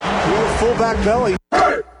fullback belly. 3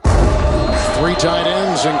 tight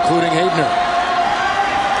ends, including Hayden.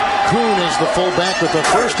 Kuhn is the fullback with the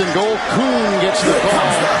first and goal. Kuhn gets the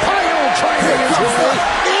ball. Pyle driving his way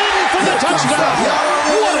in for the touchdown.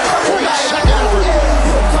 What a great second effort.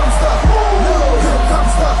 Here comes the here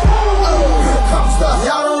comes the here comes the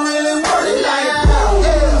y'all don't really want it like that.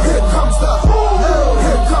 Here comes the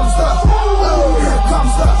here comes the here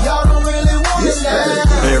comes the y'all don't really want it like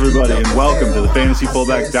that. Hey everybody, and welcome to the Fantasy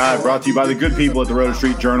Fullback Dive, brought to you by the good people at the Roto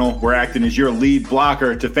Street Journal. We're acting as your lead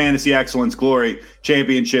blocker to fantasy excellence, glory,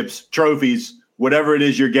 championships, trophies, whatever it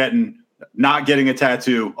is you're getting, not getting a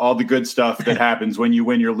tattoo, all the good stuff that happens when you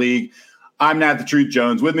win your league. I'm Nat the Truth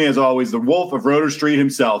Jones. With me, as always, the Wolf of Roto Street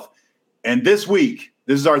himself. And this week,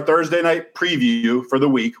 this is our Thursday night preview for the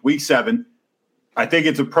week 7. I think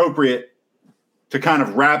it's appropriate to kind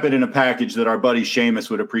of wrap it in a package that our buddy Seamus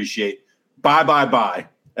would appreciate. Bye,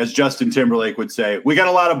 as Justin Timberlake would say. We got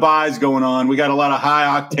a lot of buys going on. We got a lot of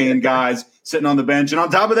high-octane guys sitting on the bench. And on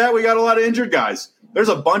top of that, we got a lot of injured guys. There's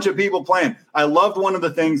a bunch of people playing. I loved one of the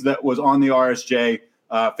things that was on the RSJ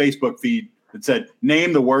Facebook feed that said,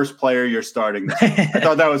 name the worst player you're starting. I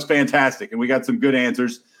thought that was fantastic, and we got some good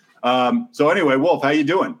answers. So anyway, Wolf, how you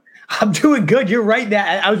doing? I'm doing good. You're right,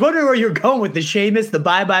 Nat. I was wondering where you're going with the Seamus, the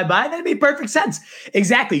bye. That made perfect sense.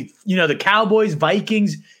 Exactly. You know, the Cowboys,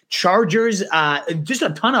 Vikings, Chargers, just a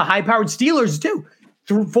ton of high-powered Steelers, too.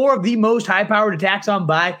 4 of the most high-powered attacks on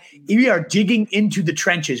bye. We are digging into the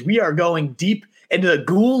trenches. We are going deep into the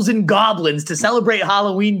ghouls and goblins to celebrate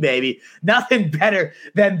Halloween, baby. Nothing better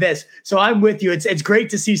than this. So I'm with you. It's great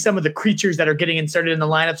to see some of the creatures that are getting inserted in the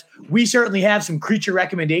lineups. We certainly have some creature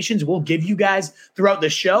recommendations we'll give you guys throughout the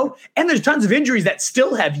show. And there's tons of injuries that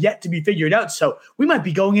still have yet to be figured out. So we might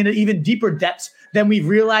be going into even deeper depths than we've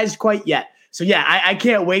realized quite yet. So, yeah, I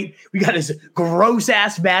can't wait. We got this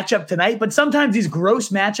gross-ass matchup tonight, but sometimes these gross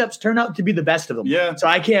matchups turn out to be the best of them. Yeah. So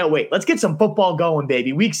I can't wait. Let's get some football going,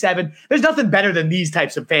 baby. Week 7. There's nothing better than these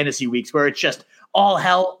types of fantasy weeks where it's just all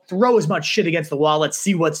hell, throw as much shit against the wall. Let's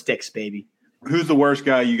see what sticks, baby. Who's the worst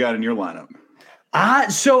guy you got in your lineup?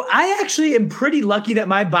 So I actually am pretty lucky that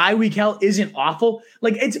my bye week hell isn't awful.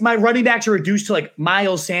 Like, it's my running backs are reduced to like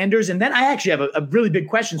Miles Sanders. And then I actually have a really big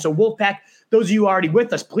question. So Wolfpack, those of you already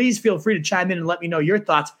with us, please feel free to chime in and let me know your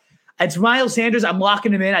thoughts. It's Miles Sanders. I'm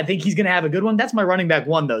locking him in. I think he's going to have a good one. That's my running back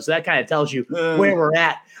 1, though. So that kind of tells you where we're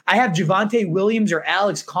at. I have Javonte Williams or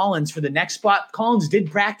Alex Collins for the next spot. Collins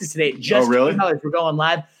did practice today. Just really? We're going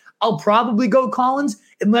live. I'll probably go Collins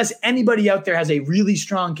unless anybody out there has a really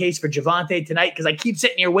strong case for Javonte tonight, because I keep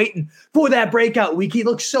sitting here waiting for that breakout week. He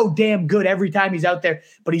looks so damn good every time he's out there,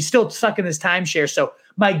 but he's still stuck in this timeshare. So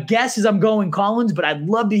my guess is I'm going Collins, but I'd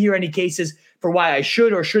love to hear any cases for why I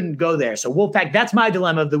should or shouldn't go there. So Wolfpack, that's my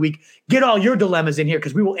dilemma of the week. Get all your dilemmas in here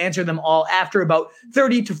because we will answer them all after about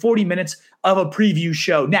 30 to 40 minutes of a preview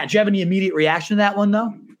show. Nat, do you have any immediate reaction to that one,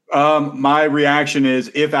 though? My reaction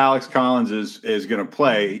is if Alex Collins is going to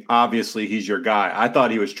play, obviously he's your guy. I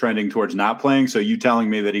thought he was trending towards not playing, so you telling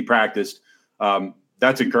me that he practiced,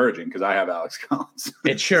 that's encouraging because I have Alex Collins.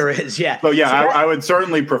 It sure is, yeah. So, yeah, I would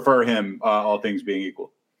certainly prefer him, all things being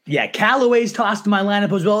equal. Yeah, Callaway's tossed in my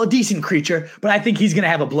lineup as well. A decent creature, but I think he's going to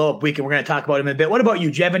have a blow-up week, and we're going to talk about him in a bit. What about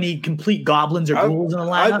you? Do you have any complete goblins or ghouls in the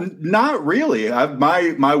lineup? Not really.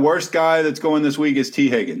 My worst guy that's going this week is T.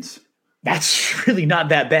 Higgins. That's really not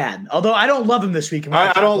that bad. Although I don't love him this week.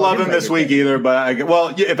 I don't love him this week either. But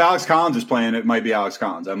if Alex Collins is playing, it might be Alex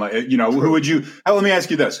Collins. I might, who would you? Let me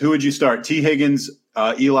ask you this: who would you start? T. Higgins,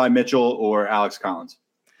 Eli Mitchell, or Alex Collins?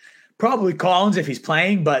 Probably Collins if he's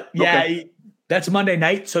playing. But yeah, okay. That's Monday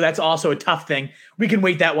night, so that's also a tough thing. We can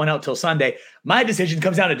wait that one out till Sunday. My decision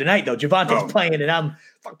comes down to tonight, though. Javonte's playing, and I'm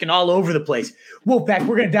fucking all over the place. Wolfpack,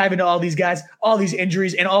 we're going to dive into all these guys, all these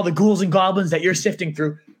injuries, and all the ghouls and goblins that you're sifting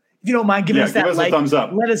through. If you don't mind giving us that a thumbs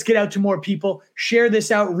up. Let us get out to more people. Share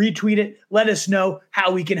this out, retweet it. Let us know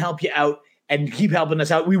how we can help you out and keep helping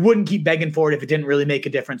us out. We wouldn't keep begging for it if it didn't really make a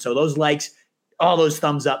difference. So those likes, all those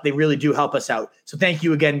thumbs up, they really do help us out. So thank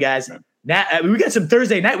you again, guys. Now, we got some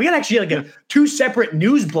Thursday night. We got actually two separate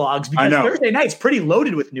news blogs because Thursday night's pretty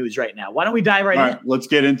loaded with news right now. Why don't we dive right in? All right, let's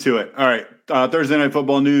get into it. All right, Thursday Night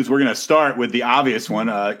Football news. We're going to start with the obvious one.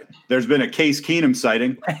 There's been a Case Keenum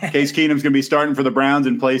sighting. Case Keenum's going to be starting for the Browns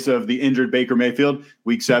in place of the injured Baker Mayfield,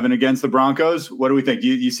 Week 7 against the Broncos. What do we think?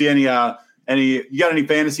 You see any? You got any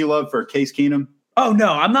fantasy love for Case Keenum? Oh,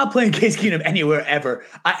 no, I'm not playing Case Keenum anywhere ever.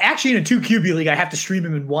 Actually, in a 2 QB league, I have to stream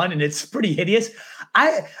him in 1, and it's pretty hideous.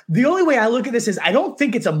 The only way I look at this is I don't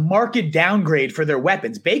think it's a market downgrade for their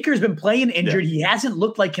weapons. Baker's been playing injured. Yeah. He hasn't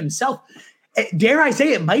looked like himself. Dare I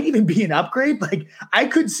say it might even be an upgrade? Like I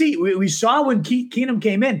could see, we saw when Keenum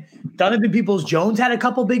came in, Donovan Peoples-Jones had a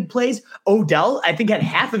couple big plays. Odell, I think, had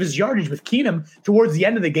half of his yardage with Keenum towards the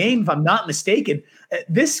end of the game, if I'm not mistaken.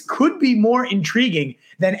 This could be more intriguing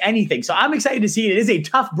than anything. So I'm excited to see it. It is a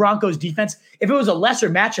tough Broncos defense. If it was a lesser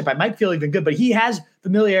matchup, I might feel even good, but he has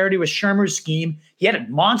familiarity with Shurmur's scheme. He had a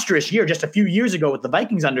monstrous year just a few years ago with the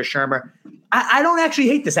Vikings under Shurmur. I don't actually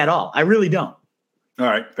hate this at all. I really don't. All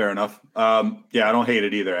right, fair enough. Yeah, I don't hate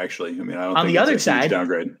it either, actually. I mean, I don't on think the it's other a side, huge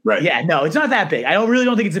downgrade. Right. Yeah, no, it's not that big. I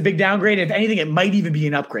don't think it's a big downgrade. If anything, it might even be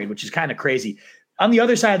an upgrade, which is kind of crazy. On the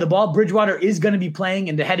other side of the ball, Bridgewater is going to be playing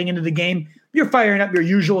and heading into the game. You're firing up your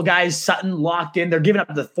usual guys. Sutton locked in. They're giving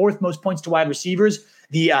up the fourth most points to wide receivers.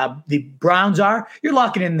 The Browns are. You're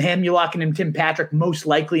locking in him. You're locking in Tim Patrick, most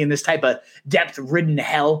likely in this type of depth-ridden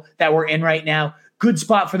hell that we're in right now. Good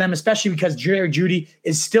spot for them, especially because Jerry Jeudy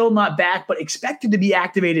is still not back, but expected to be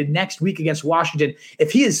activated next week against Washington.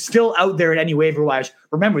 If he is still out there at any waiver wires,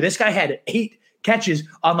 remember, this guy had 8 catches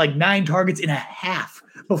on like 9 targets in a half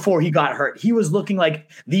before he got hurt. He was looking like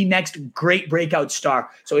the next great breakout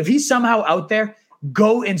star. So if he's somehow out there,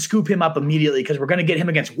 go and scoop him up immediately because we're going to get him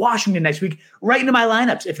against Washington next week, right into my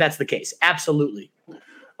lineups if that's the case. Absolutely.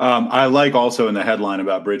 I like also in the headline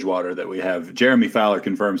about Bridgewater that we have Jeremy Fowler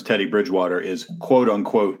confirms Teddy Bridgewater is quote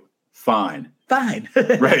unquote fine. Fine.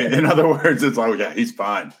 Right. In other words, it's like, yeah, he's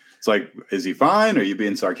fine. It's like, is he fine? Are you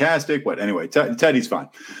being sarcastic? What? Anyway, Teddy's fine.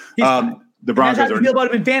 He's fine. The Broncos that's how you feel about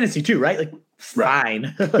him in fantasy too, right? Like,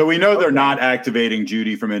 fine. Right. So we know they're not activating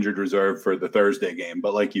Jeudy from injured reserve for the Thursday game,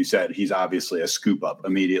 but like you said, he's obviously a scoop up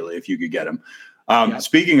immediately if you could get him.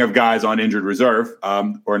 Speaking of guys on injured reserve,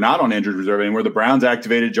 or not on injured reserve anymore, the Browns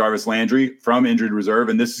activated Jarvis Landry from injured reserve,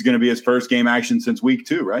 and this is going to be his first game action since week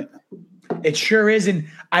 2, right? It sure is. And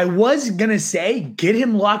I was going to say, get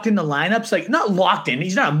him locked in the lineups. Like, not locked in.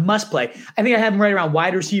 He's not a must play. I think I have him right around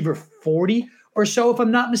wide receiver 40 or so, if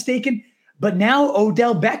I'm not mistaken. But now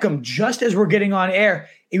Odell Beckham, just as we're getting on air,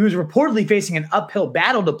 he was reportedly facing an uphill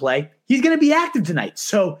battle to play. He's going to be active tonight.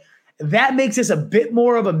 So that makes this a bit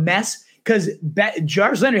more of a mess because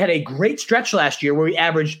Jarvis Landry had a great stretch last year where he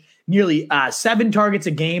averaged nearly 7 targets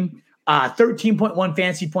a game, 13.1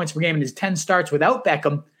 fantasy points per game in his 10 starts without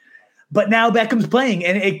Beckham. But now Beckham's playing,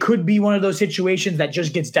 and it could be one of those situations that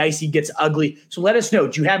just gets dicey, gets ugly. So let us know.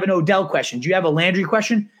 Do you have an Odell question? Do you have a Landry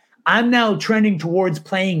question? I'm now trending towards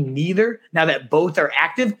playing neither now that both are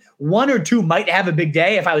active. One or two might have a big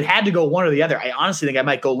day. If I had to go one or the other, I honestly think I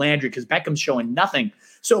might go Landry because Beckham's showing nothing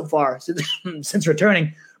so far since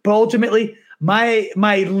returning. But ultimately, my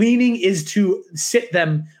leaning is to sit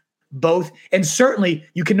them both. And certainly,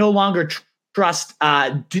 you can no longer trust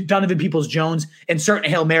Donovan Peoples-Jones and certain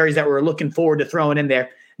Hail Marys that we're looking forward to throwing in there.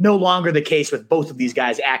 No longer the case with both of these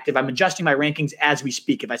guys active. I'm adjusting my rankings as we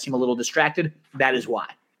speak. If I seem a little distracted, that is why.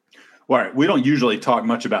 All right. We don't usually talk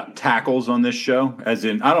much about tackles on this show, as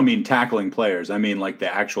in, I don't mean tackling players. I mean like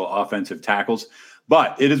the actual offensive tackles.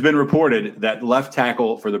 But it has been reported that left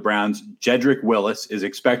tackle for the Browns, Jedrick Willis, is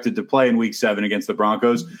expected to play in Week 7 against the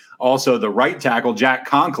Broncos. Also, the right tackle, Jack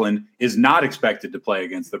Conklin, is not expected to play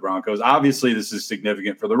against the Broncos. Obviously, this is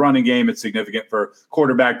significant for the running game. It's significant for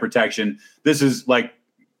quarterback protection. This is like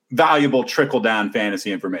valuable trickle-down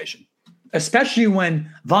fantasy information. Especially when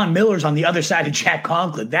Von Miller's on the other side of Jack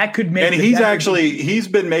Conklin. That could make And he's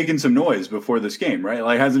been making some noise before this game, right?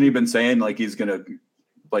 Like, hasn't he been saying like he's going to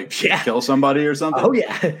kill somebody or something? Oh,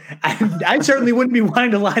 yeah. I certainly wouldn't be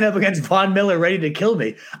wanting to line up against Von Miller ready to kill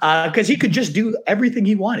me because he could just do everything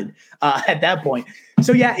he wanted at that point.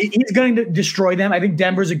 So, yeah, he's going to destroy them. I think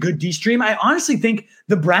Denver's a good D stream. I honestly think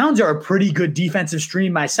the Browns are a pretty good defensive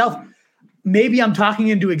stream myself. Maybe I'm talking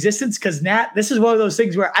into existence because, Nat, this is one of those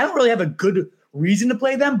things where I don't really have a good reason to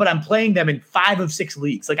play them, but I'm playing them in 5 of 6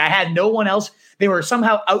 leagues. Like, I had no one else. They were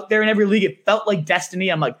somehow out there in every league. It felt like destiny.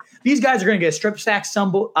 I'm like, these guys are going to get a strip sack,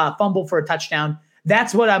 fumble for a touchdown.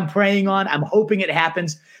 That's what I'm praying on. I'm hoping it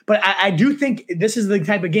happens. But I do think this is the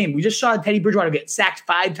type of game. We just saw Teddy Bridgewater get sacked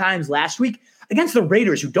 5 times last week against the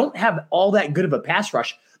Raiders, who don't have all that good of a pass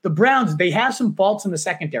rush. The Browns, they have some faults in the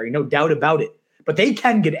secondary, no doubt about it. But they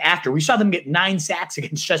can get after. We saw them get 9 sacks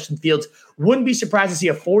against Justin Fields. Wouldn't be surprised to see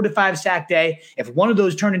a 4 to 5 sack day. If one of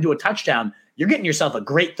those turned into a touchdown, you're getting yourself a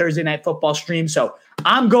great Thursday night football stream. So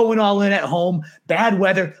I'm going all in at home. Bad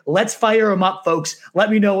weather. Let's fire them up, folks. Let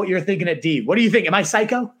me know what you're thinking at D. What do you think? Am I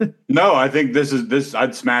psycho? No, I think this.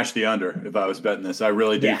 I'd smash the under if I was betting this. I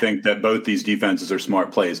really do think that both these defenses are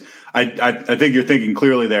smart plays. I think you're thinking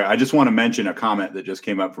clearly there. I just want to mention a comment that just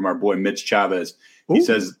came up from our boy Mitch Chavez. He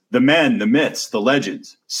says, the men, the myths, the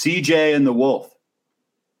legends, CJ and the Wolf.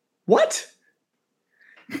 What?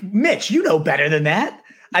 Mitch, you know better than that.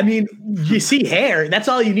 I mean, you see hair. That's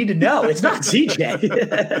all you need to know. It's not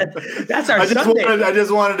CJ. That's our Sunday. I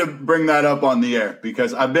just wanted to bring that up on the air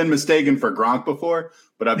because I've been mistaken for Gronk before,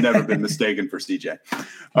 but I've never been mistaken for CJ.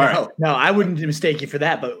 All right. No, I wouldn't mistake you for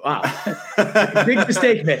that, but wow. Big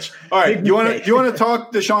mistake, Mitch. All right. Do you want to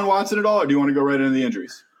talk Deshaun Watson at all, or do you want to go right into the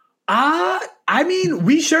injuries? I mean,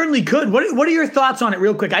 we certainly could. What are your thoughts on it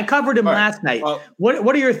real quick? I covered him last night.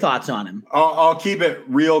 What are your thoughts on him? I'll keep it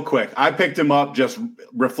real quick. I picked him up just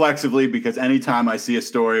reflexively because anytime I see a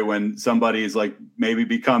story when somebody is like maybe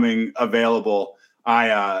becoming available,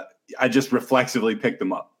 I just reflexively picked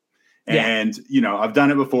him up. And, I've done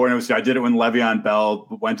it before. And I did it when Le'Veon Bell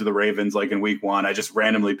went to the Ravens, like in week 1. I just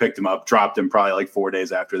randomly picked him up, dropped him probably like 4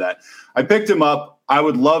 days after that. I picked him up. I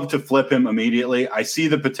would love to flip him immediately. I see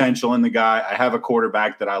the potential in the guy. I have a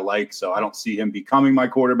quarterback that I like, so I don't see him becoming my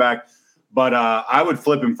quarterback. But I would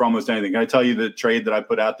flip him for almost anything. Can I tell you the trade that I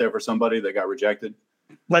put out there for somebody that got rejected?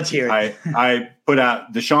 Let's hear it. I put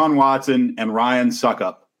out Deshaun Watson and Ryan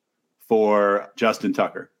Suckup for Justin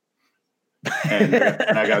Tucker. And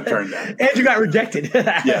I got turned down. And you got rejected.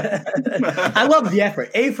 Yeah. I love the effort.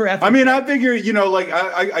 A for effort. I mean, I figure,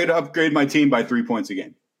 I'd upgrade my team by 3 points a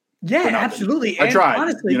game. Yeah, absolutely. I tried,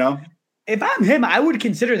 honestly, if I'm him, I would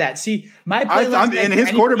consider that. See, my and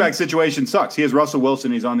his quarterback situation sucks. He has Russell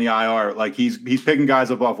Wilson. He's on the IR. Like he's picking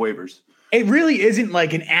guys up off waivers. It really isn't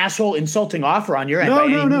like an asshole insulting offer on your end.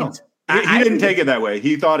 No. He didn't take it that way.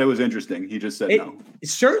 He thought it was interesting. He just said no.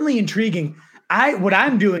 It's certainly intriguing. What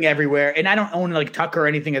I'm doing everywhere, and I don't own like Tucker or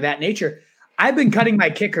anything of that nature. I've been cutting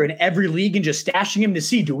my kicker in every league and just stashing him to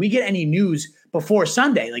see, do we get any news before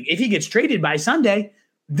Sunday? Like if he gets traded by Sunday,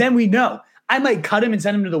 then we know. I might cut him and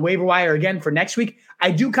send him to the waiver wire again for next week.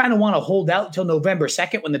 I do kind of want to hold out until November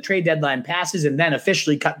 2nd when the trade deadline passes and then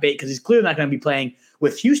officially cut bait because he's clearly not going to be playing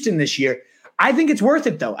with Houston this year. I think it's worth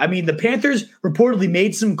it, though. I mean, the Panthers reportedly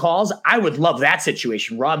made some calls. I would love that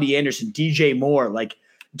situation. Robbie Anderson, DJ Moore, like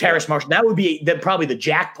Terrace Marshall. That would be probably the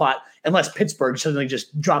jackpot unless Pittsburgh suddenly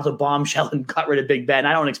just dropped a bombshell and got rid of Big Ben.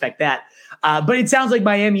 I don't expect that. But it sounds like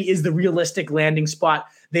Miami is the realistic landing spot.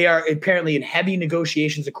 They are apparently in heavy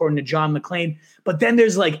negotiations, according to John McClain. But then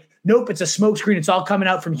there's like, nope, it's a smokescreen. It's all coming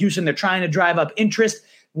out from Houston. They're trying to drive up interest.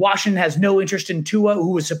 Washington has no interest in Tua,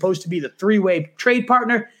 who was supposed to be the three-way trade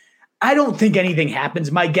partner. I don't think anything happens.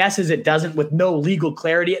 My guess is it doesn't with no legal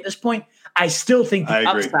clarity at this point. I still think the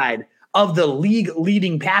upside of the league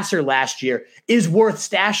leading passer last year is worth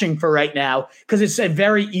stashing for right now because it's a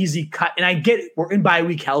very easy cut. And I get it. We're in bye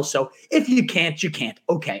week hell. So if you can't, you can't.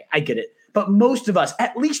 Okay, I get it. But most of us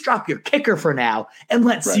at least drop your kicker for now and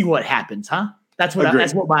let's see what happens, huh? That's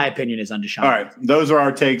what my opinion is on Deshaun. All right. Those are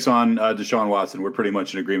our takes on Deshaun Watson. We're pretty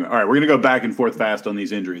much in agreement. All right. We're going to go back and forth fast on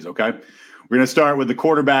these injuries, okay? We're going to start with the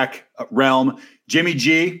quarterback realm. Jimmy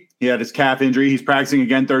G, he had his calf injury. He's practicing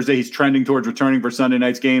again Thursday. He's trending towards returning for Sunday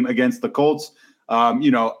night's game against the Colts.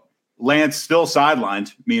 Lance still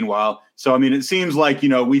sidelined, meanwhile. So, I mean, it seems like,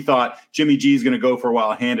 we thought Jimmy G is going to go for a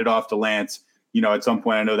while, hand it off to Lance. At some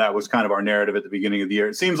point, I know that was kind of our narrative at the beginning of the year.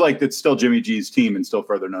 It seems like it's still Jimmy G's team until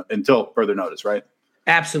further notice, right?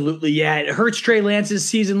 Absolutely, yeah. It hurts Trey Lance's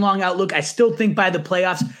season-long outlook. I still think by the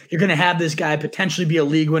playoffs, you're going to have this guy potentially be a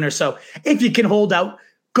league winner. So if you can hold out,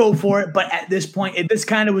 go for it. But at this point, this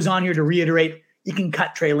kind of was on here to reiterate, you can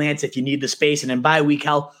cut Trey Lance if you need the space. And in bye week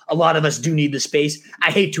hell, a lot of us do need the space. I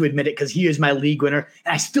hate to admit it because he is my league winner,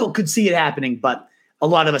 and I still could see it happening. But a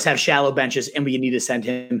lot of us have shallow benches, and we need to send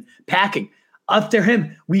him packing. After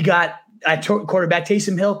him, we got quarterback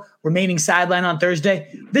Taysom Hill remaining sideline on Thursday.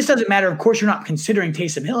 This doesn't matter. Of course, you're not considering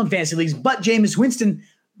Taysom Hill in fantasy leagues, but Jameis Winston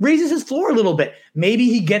raises his floor a little bit. Maybe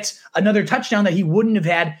he gets another touchdown that he wouldn't have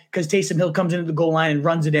had because Taysom Hill comes into the goal line and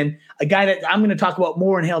runs it in. A guy that I'm going to talk about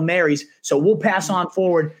more in Hail Marys, so we'll pass on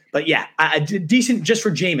forward. But yeah, decent just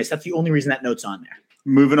for Jameis. That's the only reason that note's on there.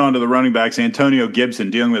 Moving on to the running backs, Antonio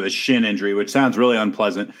Gibson dealing with a shin injury, which sounds really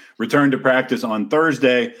unpleasant. Returned to practice on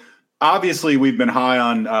Thursday. Obviously, we've been high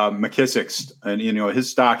on McKissick's, and his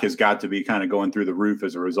stock has got to be kind of going through the roof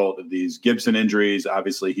as a result of these Gibson injuries.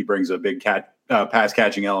 Obviously, he brings a big pass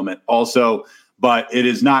catching element also, but it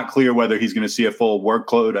is not clear whether he's going to see a full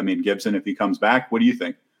workload. I mean, Gibson, if he comes back, what do you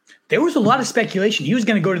think? There was a lot of speculation he was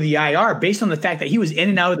going to go to the IR based on the fact that he was in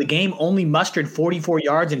and out of the game, only mustered 44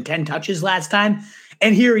 yards and 10 touches last time,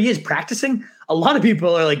 and here he is practicing. A lot of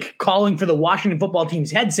people are like calling for the Washington football team's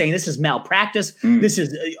head saying this is malpractice. This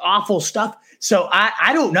is awful stuff. So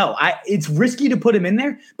I don't know. It's risky to put him in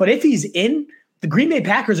there, but if he's in, the Green Bay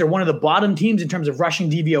Packers are one of the bottom teams in terms of rushing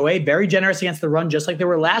DVOA, very generous against the run, just like they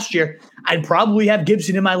were last year. I'd probably have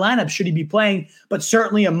Gibson in my lineup should he be playing, but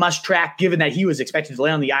certainly a must track given that he was expected to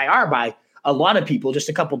lay on the IR by a lot of people just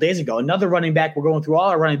a couple days ago. Another running back, we're going through all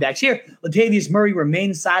our running backs here. Latavius Murray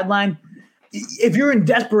remains sidelined. If you're in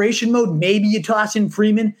desperation mode, maybe you toss in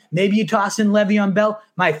Freeman, maybe you toss in Le'Veon Bell.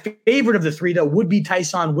 My favorite of the three, though, would be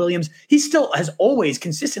Tyson Williams. He still has always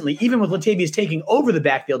consistently, even with Latavius taking over the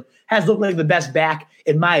backfield, has looked like the best back,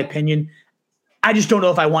 in my opinion. I just don't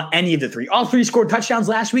know if I want any of the three. All three scored touchdowns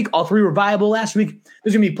last week. All three were viable last week.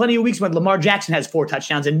 There's going to be plenty of weeks when Lamar Jackson has 4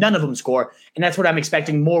 touchdowns and none of them score. And that's what I'm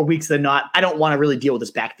expecting more weeks than not. I don't want to really deal with this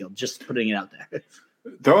backfield. Just putting it out there.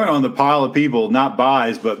 Throwing on the pile of people, not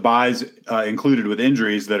buys, but buys included with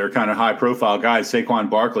injuries that are kind of high-profile guys. Saquon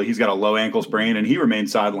Barkley, he's got a low ankle sprain, and he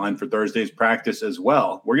remains sidelined for Thursday's practice as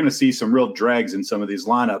well. We're going to see some real dregs in some of these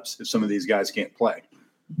lineups if some of these guys can't play.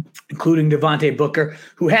 Including Devontae Booker,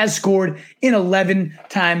 who has scored in 11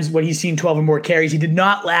 times when he's seen 12 or more carries. He did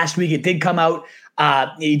not last week. It did come out.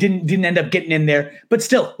 He didn't end up getting in there, but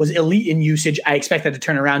still was elite in usage. I expect that to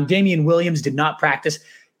turn around. Damian Williams did not practice.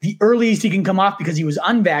 The earliest he can come off because he was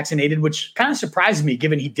unvaccinated, which kind of surprised me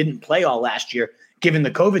given he didn't play all last year, given the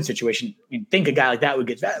COVID situation. You'd think a guy like that would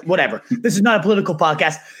get whatever. This is not a political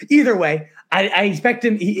podcast. Either way, I expect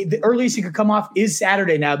him. The earliest he could come off is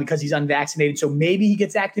Saturday now because he's unvaccinated. So maybe he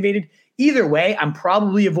gets activated. Either way, I'm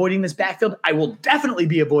probably avoiding this backfield. I will definitely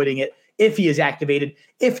be avoiding it if he is activated.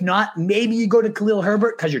 If not, maybe you go to Khalil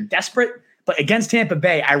Herbert because you're desperate. But against Tampa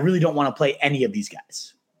Bay, I really don't want to play any of these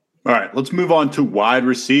guys. All right, let's move on to wide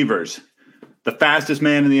receivers. The fastest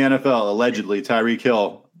man in the NFL, allegedly, Tyreek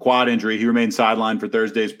Hill, quad injury. He remains sidelined for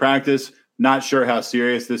Thursday's practice. Not sure how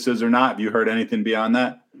serious this is or not. Have you heard anything beyond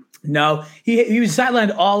that? No, he was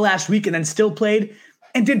sidelined all last week and then still played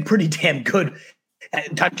and did pretty damn good.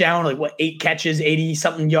 Touchdown, 8 catches,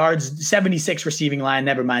 80-something yards, 76 receiving line,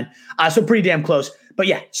 never mind. So pretty damn close. But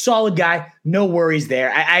yeah, solid guy. No worries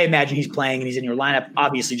there. I imagine he's playing and he's in your lineup.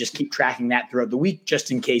 Obviously, just keep tracking that throughout the week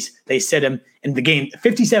just in case they sit him in the game.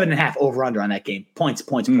 57.5 over-under on that game. Points.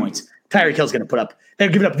 Tyreek Hill's going to put up – they're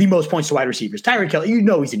giving up the most points to wide receivers. Tyreek Hill, you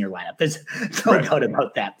know he's in your lineup. There's no doubt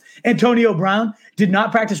about that. Antonio Brown did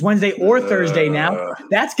not practice Wednesday or Thursday now.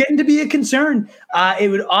 That's getting to be a concern. It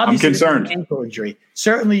would obviously I'm concerned. Be an ankle injury.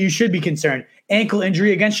 Certainly you should be concerned. Ankle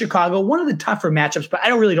injury against Chicago, one of the tougher matchups, but I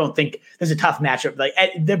don't think there's a tough matchup.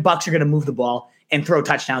 The Bucs are going to move the ball and throw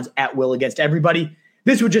touchdowns at will against everybody.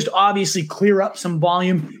 This would just obviously clear up some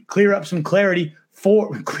volume, clear up some clarity.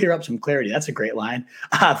 That's a great line.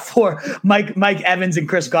 For Mike Evans and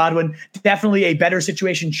Chris Godwin, definitely a better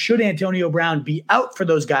situation should Antonio Brown be out for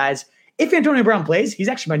those guys. If Antonio Brown plays, he's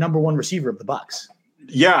actually my number one receiver of the Bucs.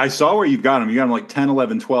 Yeah, I saw where you've got him. You got him like 10,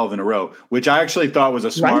 11, 12 in a row, which I actually thought was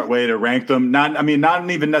a smart way to rank them. Not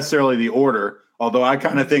even necessarily the order, although I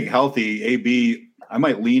kind of think healthy AB, I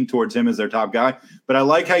might lean towards him as their top guy. But I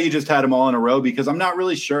like how you just had them all in a row because I'm not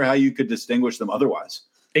really sure how you could distinguish them otherwise.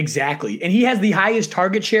 Exactly. And he has the highest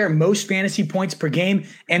target share, most fantasy points per game,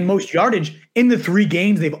 and most yardage in the 3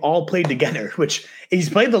 games they've all played together, which he's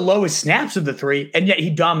played the lowest snaps of the 3, and yet he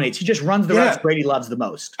dominates. He just runs the routes Brady loves the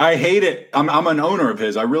most. I hate it. I'm an owner of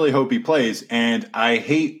his. I really hope he plays, and I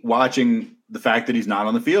hate watching the fact that he's not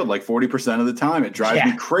on the field like 40% of the time. It drives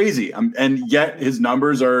me crazy. And yet his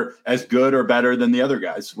numbers are as good or better than the other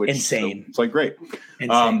guys, which insane. So it's like great.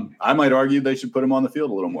 I might argue they should put him on the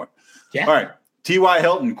field a little more. Yeah. All right. T.Y.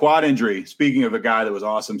 Hilton, quad injury. Speaking of a guy that was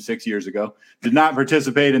awesome 6 years ago, did not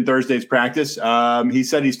participate in Thursday's practice. He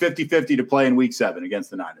said he's 50-50 to play in Week 7 against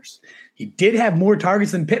the Niners. He did have more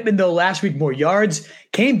targets than Pittman, though, last week, more yards.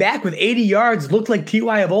 Came back with 80 yards, looked like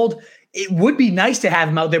T.Y. of old. It would be nice to have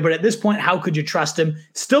him out there, but at this point, how could you trust him?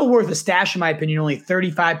 Still worth a stash, in my opinion, only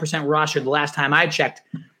 35% rostered the last time I checked.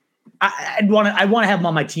 I want to have him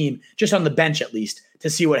on my team, just on the bench at least, to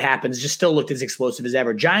see what happens. Just still looked as explosive as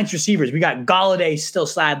ever. Giants receivers, we got Golladay still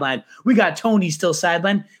sidelined. We got Tony still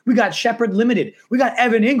sidelined. We got Shepard limited. We got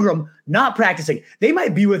Evan Ingram not practicing. They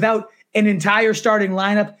might be without an entire starting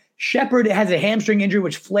lineup. Shepard has a hamstring injury,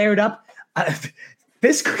 which flared up.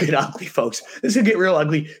 This could get ugly, folks. This could get real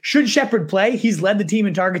ugly. Should Shepard play? He's led the team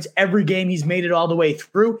in targets every game. He's made it all the way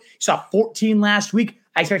through. He saw 14 last week.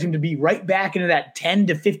 I expect him to be right back into that 10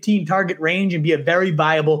 to 15 target range and be a very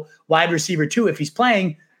viable wide receiver too. If he's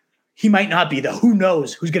playing, he might not be, though. Who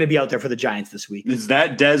knows who's going to be out there for the Giants this week? Is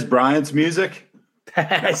that Dez Bryant's music?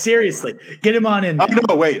 Seriously, get him on in. Oh,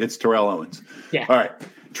 no, wait, it's Terrell Owens. Yeah. All right.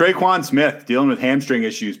 Traquan Smith dealing with hamstring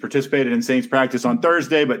issues, participated in Saints practice on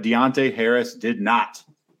Thursday, but Deontay Harris did not.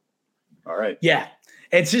 All right. Yeah.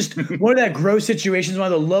 It's just one of that gross situations,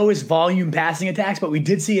 one of the lowest volume passing attacks, but we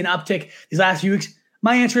did see an uptick these last few weeks.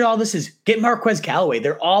 My answer to all this is get Marquez Callaway.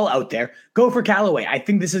 They're all out there. Go for Callaway. I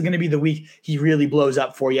think this is going to be the week he really blows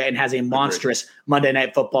up for you and has a monstrous Monday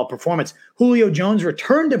Night Football performance. Julio Jones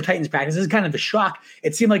returned to Titans practice. This is kind of a shock.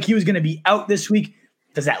 It seemed like he was going to be out this week.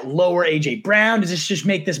 Does that lower A.J. Brown? Does this just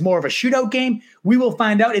make this more of a shootout game? We will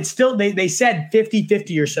find out. It's still, they said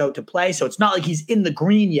 50-50 or so to play, so it's not like he's in the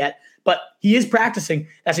green yet, but he is practicing.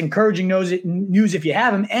 That's encouraging news if you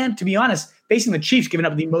have him. And to be honest, facing the Chiefs, giving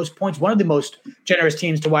up the most points, one of the most generous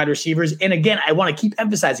teams to wide receivers. And again, I want to keep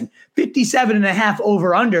emphasizing 57.5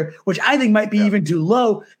 over under, which I think might be even too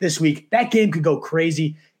low this week. That game could go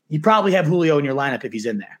crazy. You probably have Julio in your lineup if he's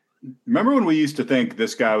in there. Remember when we used to think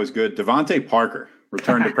this guy was good? Devontae Parker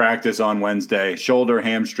returned to practice on Wednesday. Shoulder,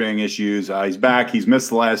 hamstring issues. He's back. He's missed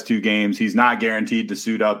the last 2 games. He's not guaranteed to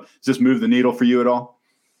suit up. Does this move the needle for you at all?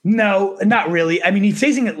 No, not really. I mean, he's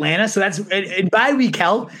facing Atlanta, so that's in bye week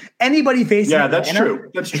hell. Anybody facing Atlanta, that's true.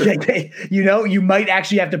 That's true. You might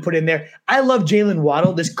actually have to put in there. I love Jalen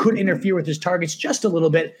Waddle. This could interfere with his targets just a little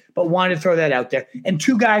bit, but wanted to throw that out there. And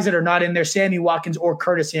 2 guys that are not in there, Sammy Watkins or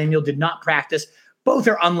Curtis Samuel, did not practice. Both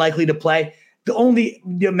are unlikely to play. The only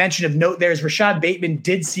mention of note there is Rashad Bateman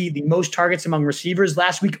did see the most targets among receivers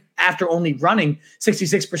last week after only running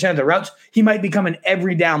 66% of the routes. He might become an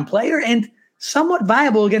every down player and somewhat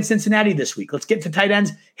viable against Cincinnati this week. Let's get to tight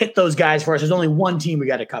ends. Hit those guys for us. There's only one team we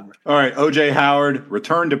got to cover. All right. O.J. Howard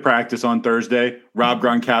returned to practice on Thursday. Rob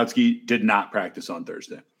Gronkowski did not practice on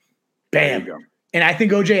Thursday. Bam. There you go. And I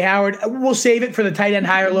think O.J. Howard, we'll save it for the tight end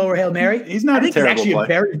higher, lower Hail Mary. He's not a terrible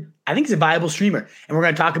play. I think he's a viable streamer, and we're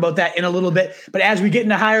going to talk about that in a little bit. But as we get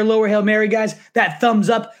into higher, lower Hail Mary, guys, that thumbs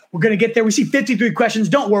up. We're going to get there. We see 53 questions.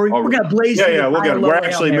 Don't worry. We're going to blaze. We'll get. We're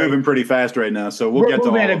actually moving pretty fast right now, so we'll get to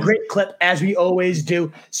all of them. A great clip, as we always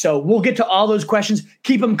do. So we'll get to all those questions.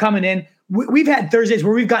 Keep them coming in. We've had Thursdays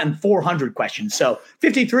where we've gotten 400 questions. So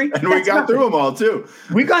 53. And we got through them all, too.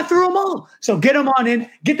 We got through them all. So get them on in.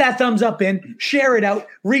 Get that thumbs up in. Share it out.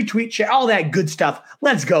 Retweet, share, all that good stuff.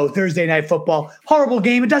 Let's go. Thursday Night Football. Horrible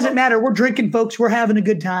game. It doesn't matter. We're drinking, folks. We're having a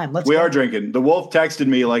good time. We are drinking. The Wolf texted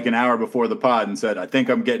me like an hour before the pod and said, I think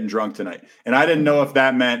I'm getting drunk tonight. And I didn't know if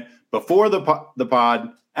that meant before the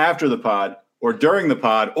pod, after the pod, or during the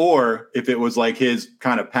pod, or if it was like his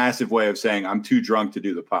kind of passive way of saying, I'm too drunk to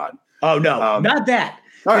do the pod. Oh, no, not that.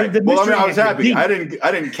 All right. I was happy. I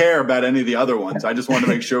didn't care about any of the other ones. I just wanted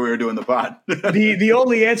to make sure we were doing the pod. The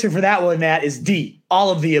only answer for that one, Matt, is D. All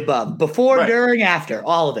of the above. Before, during, after.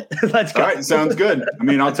 All of it. Let's go. All right. Sounds good. I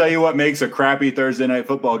mean, I'll tell you what makes a crappy Thursday Night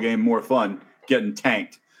Football game more fun. Getting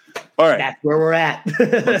tanked. All right. That's where we're at.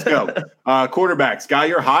 Let's go. Quarterbacks. Guy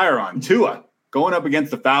you're higher on. Tua. Going up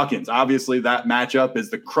against the Falcons. Obviously, that matchup is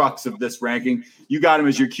the crux of this ranking. You got him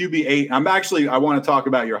as your QB8. I want to talk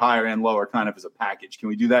about your higher and lower kind of as a package. Can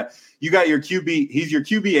we do that? You got your QB. He's your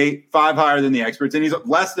QB8, 5 higher than the experts, and he's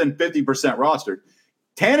less than 50% rostered.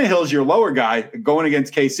 Tannehill's your lower guy going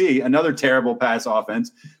against KC, another terrible pass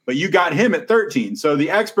offense, but you got him at 13. So the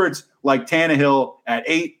experts like Tannehill at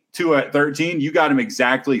 8, Tua at 13. You got him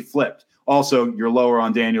exactly flipped. Also, you're lower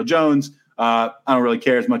on Daniel Jones. I don't really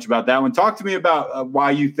care as much about that one. Talk to me about why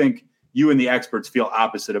you think you and the experts feel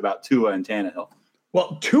opposite about Tua and Tannehill.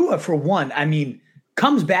 Well, Tua, for one,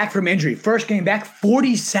 comes back from injury. First game back,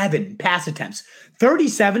 47 pass attempts.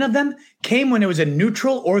 37 of them came when it was a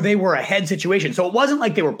neutral or they were ahead situation. So it wasn't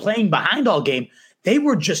like they were playing behind all game. They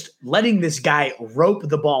were just letting this guy rope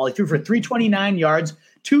the ball. He threw for 329 yards,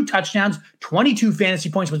 2 touchdowns, 22 fantasy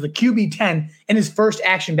points with the QB10 in his first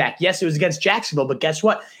action back. Yes, it was against Jacksonville, but guess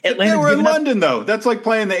what? Atlanta. They were in London, though. That's like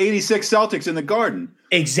playing the 86 Celtics in the Garden.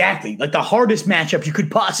 Exactly. Like the hardest matchup you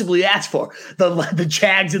could possibly ask for. The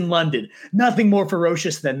Jags in London. Nothing more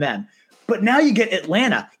ferocious than them. But now you get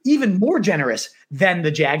Atlanta, even more generous than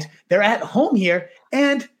the Jags. They're at home here,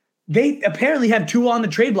 and they apparently have Tua on the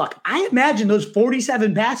trade block. I imagine those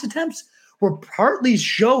 47 pass attempts were partly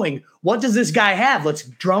showing what does this guy have? Let's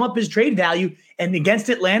drum up his trade value. And against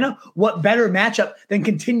Atlanta, what better matchup than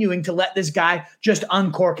continuing to let this guy just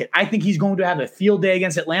uncork it? I think he's going to have a field day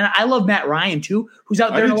against Atlanta. I love Matt Ryan, too, who's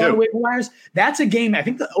out there in a lot of waiver wires. That's a game, I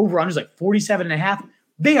think the over-under is like 47.5.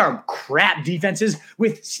 They are crap defenses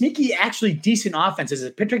with sneaky, actually decent offenses.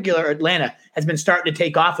 In particular, Atlanta has been starting to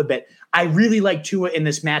take off a bit. I really like Tua in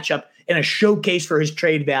this matchup in a showcase for his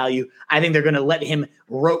trade value. I think they're going to let him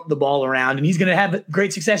rope the ball around, and he's going to have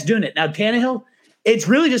great success doing it. Now, Tannehill, it's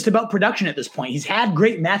really just about production at this point. He's had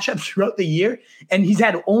great matchups throughout the year, and he's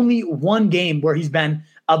had only one game where he's been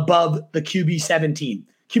above the QB 17.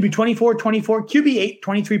 QB 24, 24, QB 8,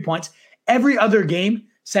 23 points. Every other game,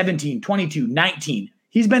 17, 22, 19.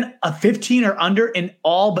 He's been a 15 or under in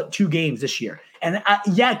all but 2 games this year. And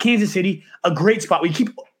Kansas City, a great spot. We keep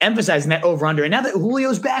emphasizing that over-under. And now that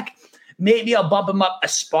Julio's back, maybe I'll bump him up a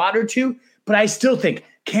spot or 2. But I still think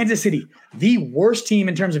Kansas City, the worst team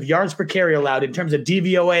in terms of yards per carry allowed, in terms of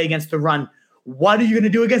DVOA against the run. What are you going to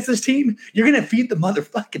do against this team? You're going to feed the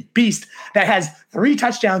motherfucking beast that has 3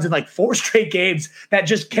 touchdowns in like 4 straight games that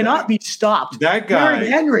just cannot be stopped. That guy, Derrick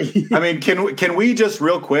Henry. I mean, can we just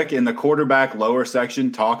real quick in the quarterback lower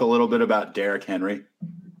section talk a little bit about Derrick Henry?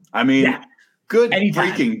 I mean, good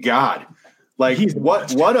Anytime. freaking God. Like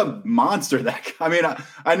what a monster that. I mean,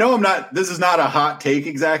 I know this is not a hot take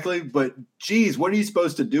exactly, but geez, what are you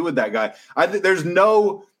supposed to do with that guy? I think there's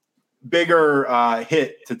no bigger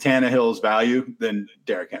hit to Tannehill's value than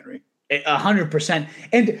Derrick Henry. 100%.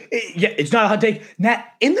 And it's not a hot take. Nat,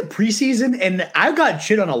 in the preseason, and I got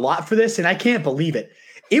shit on a lot for this, and I can't believe it.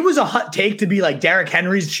 It was a hot take to be like Derrick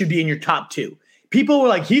Henry should be in your top 2. People were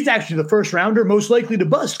like, he's actually the first rounder most likely to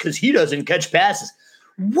bust because he doesn't catch passes.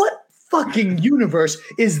 What fucking universe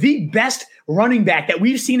is the best running back that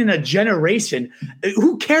we've seen in a generation?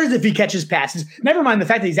 Who cares if he catches passes? Never mind the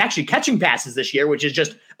fact that he's actually catching passes this year, which is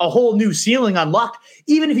just a whole new ceiling unlocked.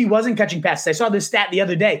 Even if he wasn't catching passes, I saw this stat the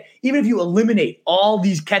other day. Even if you eliminate all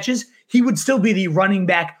these catches, he would still be the running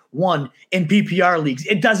back 1 in PPR leagues.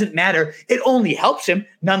 It doesn't matter. It only helps him,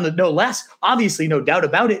 no less. Obviously, no doubt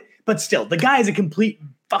about it. But still, the guy is a complete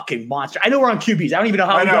fucking monster. I know we're on QBs. I don't even know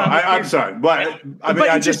how. I'm sorry, but I mean,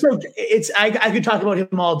 I could talk about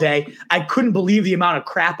him all day. I couldn't believe the amount of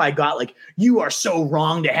crap I got. Like, you are so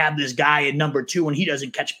wrong to have this guy in number 2 when he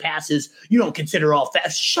doesn't catch passes. You don't consider all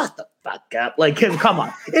fast. Shut the fuck up. Like, come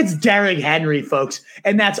on. It's Derrick Henry, folks,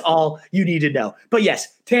 and that's all you need to know. But yes,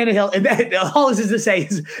 Tannehill, and all this is to say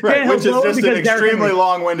is right, which is just an extremely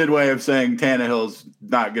long-winded way of saying Tannehill's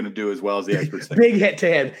not going to do as well as the experts think. Big hit to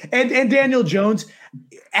him. And Daniel Jones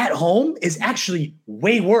at home is actually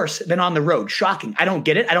way worse than on the road. Shocking. I don't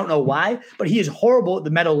get it. I don't know why, but he is horrible at the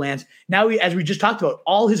Meadowlands. Now, as we just talked about,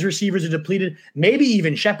 all his receivers are depleted. Maybe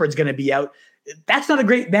even Shepard's going to be out. That's not a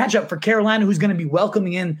great matchup for Carolina, who's going to be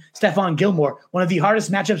welcoming in Stephon Gilmore, one of the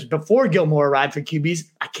hardest matchups before Gilmore arrived for QBs.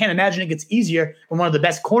 I can't imagine it gets easier when one of the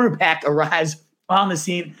best cornerback arrives on the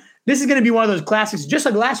scene. This is going to be one of those classics, just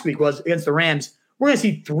like last week was against the Rams. We're going to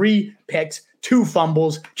see 3 picks, 2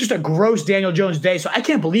 fumbles, just a gross Daniel Jones day. So I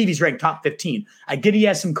can't believe he's ranked top 15. I get he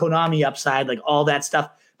has some Konami upside, like all that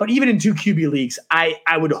stuff. But even in 2 QB leagues, I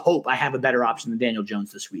would hope I have a better option than Daniel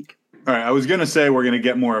Jones this week. All right, I was going to say we're going to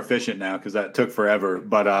get more efficient now because that took forever.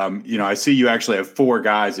 But, I see you actually have 4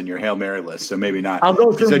 guys in your Hail Mary list, so maybe not. I'll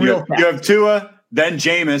go through them real fast. You have Tua, then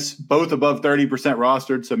Jameis, both above 30%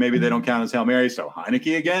 rostered, so maybe they don't count as Hail Mary. So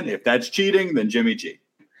Heineke again. If that's cheating, then Jimmy G.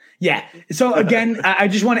 Yeah. So again, I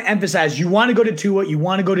just want to emphasize, you want to go to Tua, you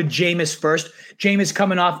want to go to Jameis first. Jameis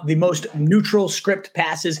coming off the most neutral script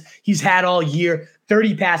passes he's had all year,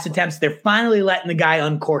 30 pass attempts. They're finally letting the guy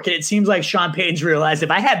uncork it. It seems like Sean Payton's realized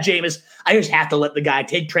if I have Jameis, I just have to let the guy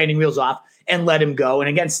take training wheels off and let him go. And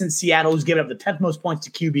again, since Seattle, who's given up the 10th most points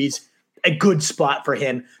to QBs, a good spot for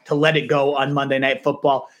him to let it go on Monday Night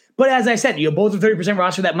Football. But as I said, both are 30%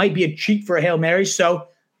 roster. That might be a cheat for a Hail Mary. So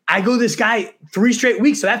I go this guy 3 straight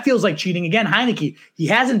weeks, so that feels like cheating again. Heineke, he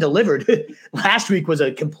hasn't delivered. Last week was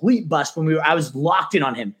a complete bust when I was locked in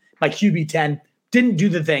on him. My QB 10 didn't do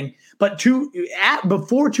the thing, but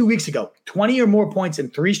before 2 weeks ago, 20 or more points in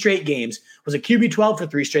 3 straight games, was a QB 12 for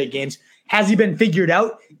 3 straight games. Has he been figured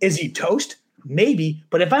out? Is he toast? Maybe,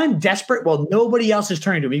 but if I'm desperate, well, nobody else is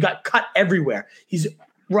turning to him. He got cut everywhere. He's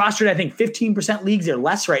rostered, I think, 15% leagues or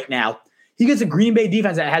less right now. He gets a Green Bay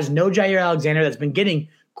defense that has no Jair Alexander, that's been getting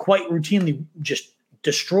quite routinely just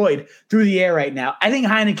destroyed through the air right now. I think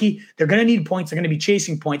Heineke, they're going to need points. They're going to be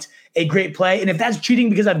chasing points. A great play. And if that's cheating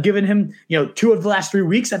because I've given him, 2 of the last 3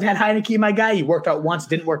 weeks, I've had Heineke, my guy. He worked out once,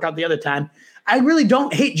 didn't work out the other time. I really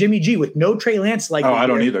don't hate Jimmy G with no Trey Lance. I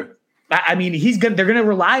don't either. I mean, they're going to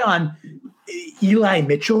rely on Eli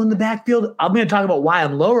Mitchell in the backfield. I'm going to talk about why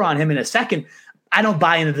I'm lower on him in a second. I don't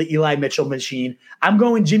buy into the Eli Mitchell machine. I'm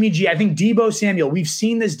going Jimmy G. I think Deebo Samuel. We've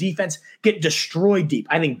seen this defense get destroyed deep.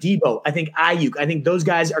 I think Deebo. I think Ayuk. I think those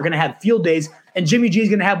guys are going to have field days, and Jimmy G is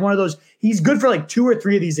going to have one of those. He's good for like 2 or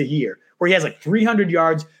 3 of these a year, where he has like 300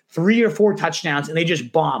 yards, 3 or 4 touchdowns, and they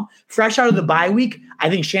just bomb. Fresh out of the bye week, I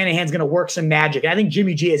think Shanahan's going to work some magic. And I think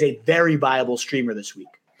Jimmy G is a very viable streamer this week.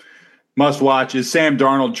 Must watch. Is Sam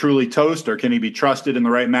Darnold truly toast, or can he be trusted in the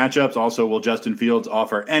right matchups? Also, will Justin Fields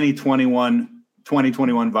offer any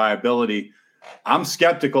 2021 viability? I'm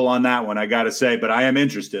skeptical on that one, I got to say, but I am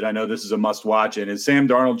interested. I know this is a must watch. And is Sam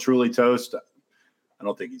Darnold truly toast? I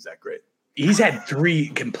don't think he's that great. He's had 3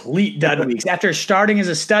 complete dud weeks after starting as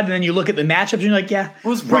a stud. And then you look at the matchups and you're like, yeah. It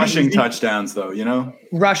was rushing touchdowns, though,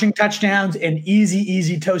 Rushing touchdowns and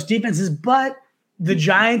easy toast defenses. But the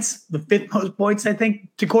Giants, the 5th most points, I think,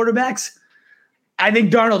 to quarterbacks. I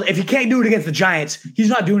think Darnold, if he can't do it against the Giants, he's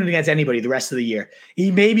not doing it against anybody the rest of the year.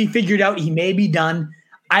 He may be figured out. He may be done.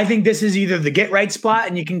 I think this is either the get right spot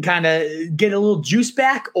and you can kind of get a little juice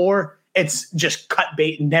back, or it's just cut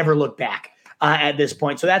bait and never look back. At this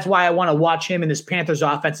point. So that's why I want to watch him in this Panthers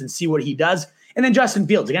offense and see what he does. And then Justin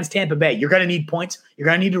Fields against Tampa Bay. You're going to need points. You're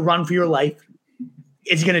going to need to run for your life.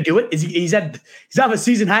 Is he going to do it? He's off a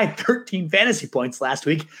season high 13 fantasy points last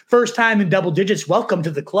week. First time in double digits. Welcome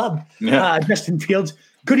to the club, Justin Fields.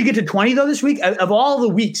 Could he get to 20 though this week? Of all the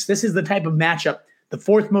weeks, this is the type of matchup. The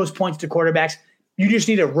 4th most points to quarterbacks. You just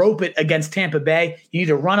need to rope it against Tampa Bay. You need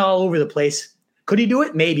to run all over the place. Could he do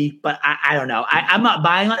it? Maybe, but I don't know. I'm not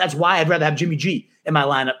buying it. That's why I'd rather have Jimmy G in my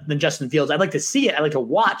lineup than Justin Fields. I'd like to see it. I'd like to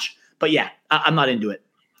watch, but yeah, I'm not into it.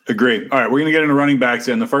 Agree. All right, we're going to get into running backs,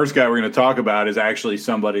 and the first guy we're going to talk about is actually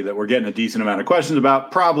somebody that we're getting a decent amount of questions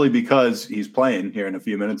about, probably because he's playing here in a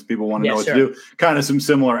few minutes. People want to know what to do. Kind of some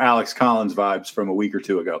similar Alex Collins vibes from a week or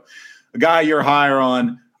two ago. A guy you're higher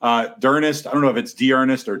on, D'Ernest. I don't know if it's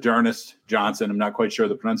D'Ernest or D'Ernest Johnson. I'm not quite sure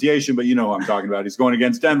the pronunciation, but you know who I'm talking about. He's going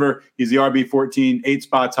against Denver. He's the RB14, 8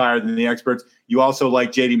 spots higher than the experts. You also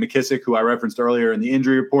like J.D. McKissick, who I referenced earlier in the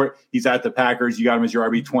injury report. He's at the Packers. You got him as your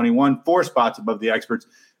RB21, 4 spots above the experts.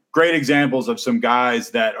 Great examples of some guys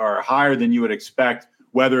that are higher than you would expect,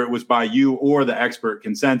 whether it was by you or the expert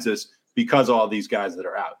consensus, because of all these guys that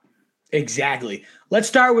are out. Exactly. Let's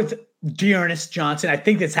start with D'Ernest Johnson. I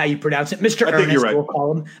think that's how you pronounce it. Mr. Ernest, right. We'll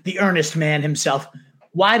call him the earnest man himself.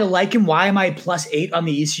 Why to like him? Why am I +8 on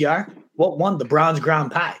the ECR? Well, 1, the Browns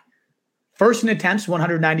ground pie. First in attempts,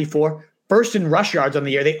 194. First in rush yards on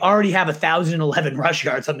the year. They already have 1,011 rush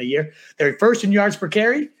yards on the year. They're first in yards per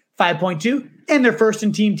carry, 5.2. And they're first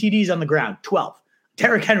in team TDs on the ground, 12.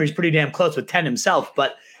 Derrick Henry's pretty damn close with 10 himself,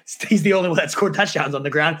 but he's the only one that scored touchdowns on the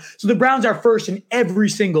ground. So the Browns are first in every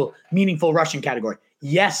single meaningful rushing category.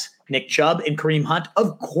 Yes, Nick Chubb and Kareem Hunt,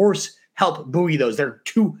 of course, help buoy those. They're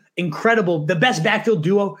 2 incredible, the best backfield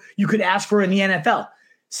duo you could ask for in the NFL.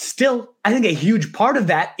 Still, I think a huge part of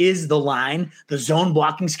that is the line. The zone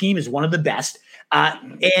blocking scheme is one of the best.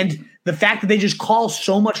 And the fact that they just call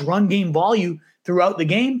so much run game volume throughout the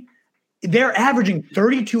game, they're averaging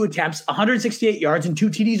 32 attempts, 168 yards, and 2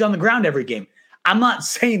 TDs on the ground every game. I'm not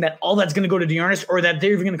saying that all that's going to go to D'Ernest or that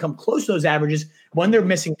they're even going to come close to those averages when they're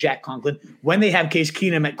missing Jack Conklin, when they have Case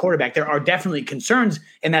Keenum at quarterback. There are definitely concerns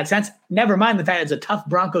in that sense. Never mind the fact it's a tough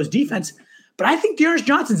Broncos defense. But I think D'Ernest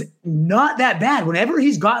Johnson's not that bad. Whenever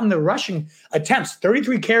he's gotten the rushing attempts,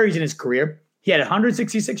 33 carries in his career, he had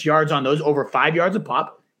 166 yards on those, over 5 yards a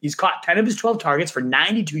pop. He's caught 10 of his 12 targets for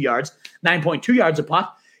 92 yards, 9.2 yards a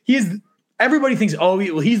pop. Everybody thinks,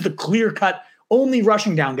 he's the clear-cut only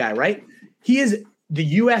rushing down guy, right? He is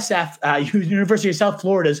the USF, University of South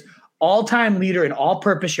Florida's all-time leader in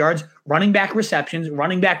all-purpose yards, running back receptions,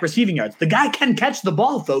 running back receiving yards. The guy can catch the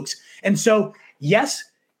ball, folks. And so, yes,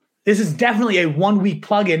 this is definitely a one-week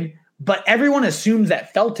plug-in, but everyone assumes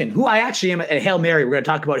that Felton, who I actually am at Hail Mary, we're going to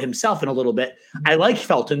talk about himself in a little bit. I like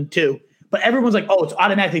Felton, too. But everyone's like, it's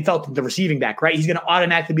automatically Felton, the receiving back, right? He's going to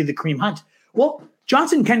automatically be the Kareem Hunt. Well,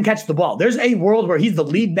 Johnson can catch the ball. There's a world where he's the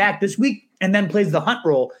lead back this week and then plays the Hunt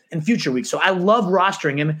role in future weeks. So I love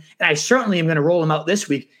rostering him, and I certainly am going to roll him out this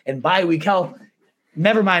week. And bye week, hell,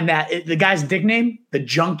 never mind that. The guy's nickname, the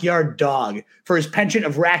Junkyard Dog, for his penchant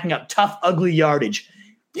of racking up tough, ugly yardage.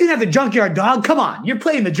 You have the Junkyard Dog? Come on. You're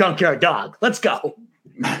playing the Junkyard Dog. Let's go.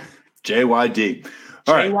 JYD.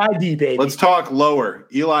 All right. JYD, baby. Let's talk lower.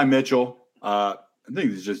 Eli Mitchell. I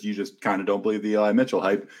think it's just you just kind of don't believe the Eli Mitchell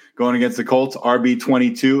hype. Going against the Colts,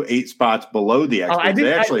 RB22, 8 spots below the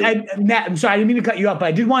experts. Matt, I'm sorry, I didn't mean to cut you up, but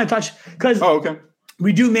I did want to touch because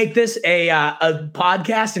we do make this a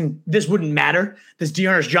podcast, and this wouldn't matter. This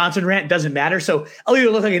D'Ernest Johnson rant doesn't matter. So I'll either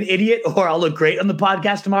look like an idiot or I'll look great on the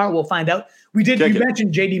podcast tomorrow. We'll find out. You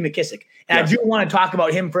mentioned J.D. McKissick, and I do want to talk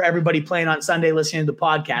about him for everybody playing on Sunday, listening to the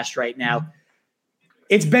podcast right now.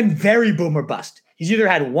 It's been very boom or bust. He's either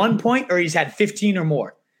had 1 point or he's had 15 or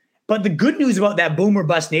more. But the good news about that boom or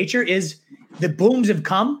bust nature is the booms have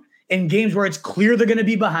come in games where it's clear they're going to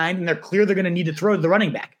be behind and they're clear they're going to need to throw to the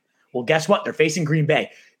running back. Well, guess what? They're facing Green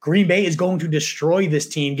Bay. Green Bay is going to destroy this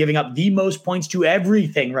team, giving up the most points to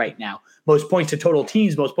everything right now. Most points to total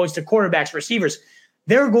teams, most points to quarterbacks, receivers.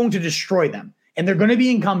 They're going to destroy them. and they're going to be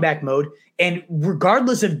in comeback mode. And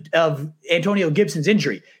regardless of Antonio Gibson's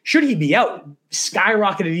injury, should he be out,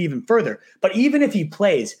 skyrocketed even further. But even if he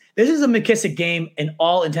plays, this is a McKissic game in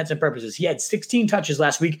all intents and purposes. He had 16 touches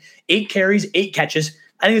last week, 8 carries, 8 catches.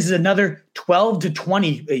 I think this is another 12 to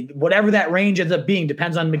 20, whatever that range ends up being,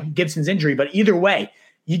 depends on Gibson's injury. But either way,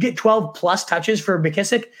 you get 12 plus touches for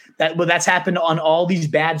McKissic. That's happened on all these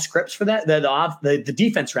bad scripts for that, the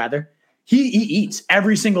defense rather. He eats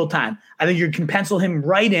every single time. I think you can pencil him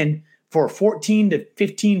right in for 14 to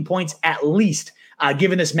 15 points at least,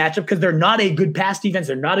 given this matchup, because they're not a good pass defense.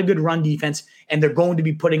 They're not a good run defense, and they're going to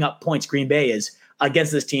be putting up points, Green Bay is,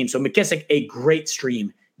 against this team. So McKissic, a great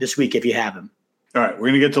stream this week if you have him. All right, we're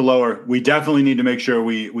going to get to lower. We definitely need to make sure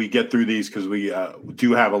we get through these because we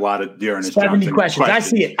do have a lot of D'Ernest 70 Johnson questions. I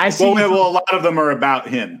see it. Well, a lot of them are about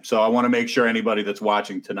him. So I want to make sure anybody that's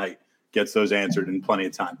watching tonight gets those answered in plenty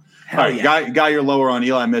of time. All right, got your lower on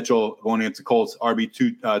Eli Mitchell going against the Colts,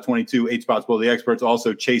 RB 22, 8 spots below the experts.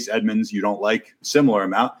 Also, Chase Edmonds, you don't like, similar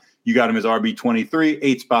amount. You got him as RB 23,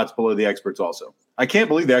 8 spots below the experts also. I can't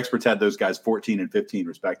believe the experts had those guys 14 and 15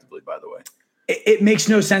 respectively, by the way. It makes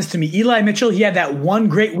no sense to me. Eli Mitchell, he had that one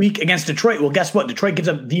great week against Detroit. Well, guess what? Detroit gives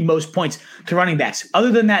up the most points to running backs. Other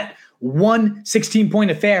than that one 16-point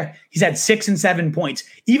affair, he's had 6 and 7 points.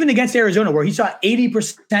 Even against Arizona, where he saw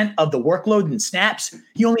 80% of the workload and snaps,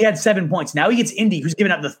 he only had 7 points. Now he gets Indy, who's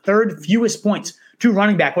given up the 3rd fewest points to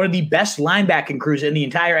running back, one of the best linebacking crews in the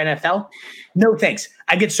entire NFL. No thanks.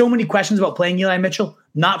 I get so many questions about playing Eli Mitchell.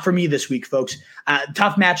 Not for me this week, folks.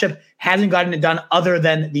 Tough matchup. Hasn't gotten it done other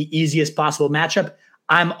than the easiest possible matchup.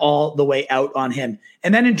 I'm all the way out on him.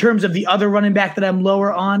 And then in terms of the other running back that I'm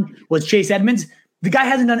lower on was Chase Edmonds. The guy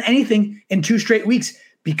hasn't done anything in 2 straight weeks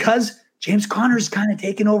because James Conner's kind of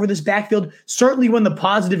taken over this backfield. Certainly when the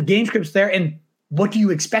positive game script's there. And what do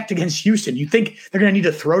you expect against Houston? You think they're going to need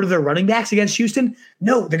to throw to their running backs against Houston?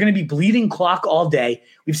 No, they're going to be bleeding clock all day.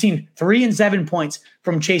 We've seen 3 and 7 points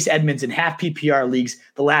from Chase Edmonds in half PPR leagues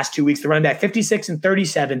the last 2 weeks. The running back 56 and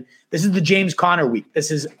 37. This is the James Conner week.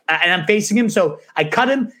 And I'm facing him. So I cut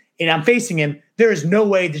him and I'm facing him. There is no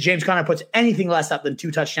way that James Conner puts anything less up than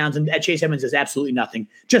 2 touchdowns. And Chase Edmonds does absolutely nothing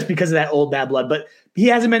just because of that old bad blood. But he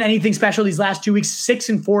hasn't been anything special these last 2 weeks, 6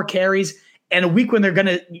 and 4 carries. And a week when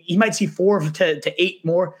he might see 4 to 8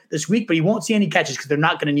 more this week, but he won't see any catches because they're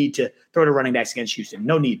not going to need to throw to running backs against Houston.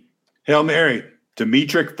 No need. Hail Mary,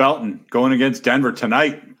 Demetric Felton going against Denver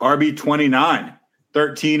tonight. RB 29,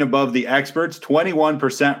 13 above the experts,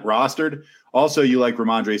 21% rostered. Also, you like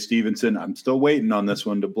Ramondre Stevenson. I'm still waiting on this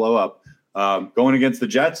one to blow up. Going against the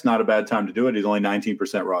Jets, not a bad time to do it. He's only 19%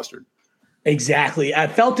 rostered. Exactly.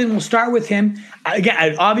 Felton, we'll start with him. Again,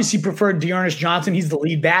 I obviously prefer D'Ernest Johnson. He's the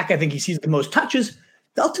lead back. I think he sees the most touches.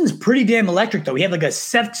 Felton's pretty damn electric, though. He had like a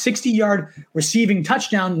 60-yard receiving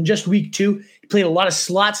touchdown in just week 2. He played a lot of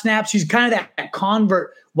slot snaps. He's kind of that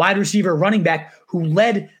convert wide receiver running back who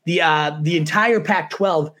led the entire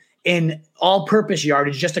Pac-12 in all-purpose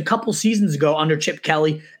yardage just a couple seasons ago under Chip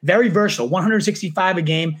Kelly. Very versatile, 165 a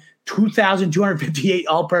game, 2,258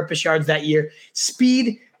 all-purpose yards that year.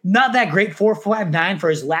 Speed, not that great, 4.59 for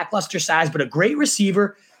his lackluster size, but a great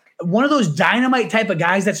receiver. One of those dynamite type of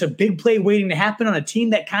guys that's a big play waiting to happen on a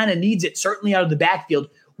team that kind of needs it, certainly out of the backfield.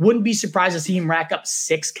 Wouldn't be surprised to see him rack up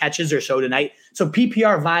 6 catches or so tonight. So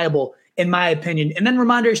PPR viable, in my opinion. And then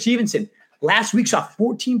Ramondre Stevenson. Last week saw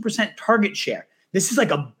 14% target share. This is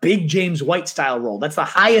like a big James White style role. That's the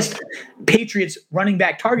highest Patriots running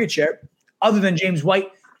back target share other than James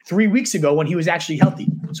White 3 weeks ago when he was actually healthy.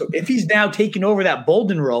 So if he's now taking over that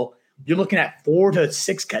Bolden role, you're looking at 4 to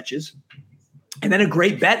 6 catches. And then a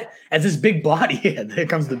great bet as this big body, there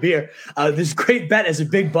comes the beer, this great bet as a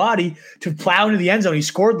big body to plow into the end zone. He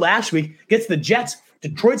scored last week, gets the Jets.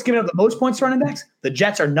 Detroit's giving up the most points to running backs. The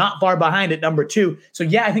Jets are not far behind at number 2. So,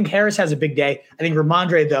 yeah, I think Harris has a big day. I think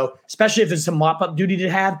Ramondre, though, especially if there's some mop-up duty to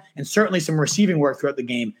have and certainly some receiving work throughout the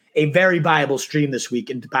game, a very viable stream this week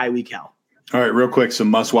into bye week hell. All right, real quick, some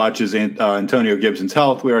must-watches. Antonio Gibson's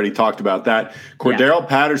health. We already talked about that. Cordero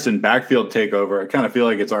Patterson, backfield takeover. I kind of feel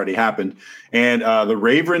like it's already happened. And the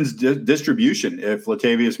Ravens distribution, if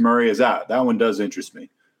Latavius Murray is out. That one does interest me.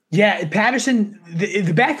 Yeah, Patterson,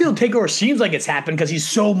 the backfield takeover seems like it's happened because he's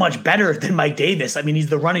so much better than Mike Davis. I mean, he's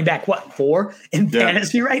the running back, 4 in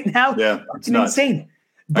fantasy right now? Yeah, it's insane.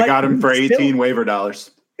 But I got him for 18 waiver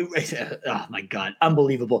dollars. Oh, my God.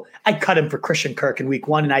 Unbelievable. I cut him for Christian Kirk in week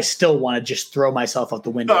 1, and I still want to just throw myself out the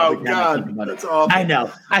window. Oh, God. That's awful. I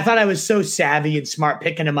know. I thought I was so savvy and smart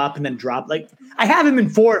picking him up and then drop. Like, I have him in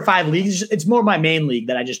 4 or 5 leagues. It's more my main league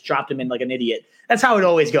that I just dropped him in like an idiot. That's how it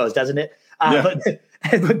always goes, doesn't it? Yeah.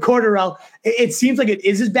 But Cordarrelle, it seems like it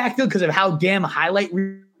is his backfield because of how damn highlight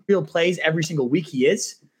reel real plays every single week. He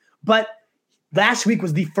is. But last week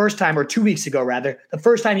was the first time, or 2 weeks ago, rather, the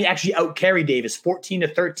first time he actually out-carried Davis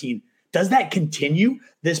 14-13. Does that continue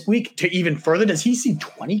this week to even further? Does he see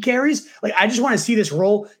 20 carries? Like, I just want to see this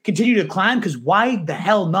role continue to climb, because why the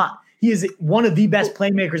hell not? He is one of the best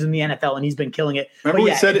playmakers in the NFL, and he's been killing it. Remember,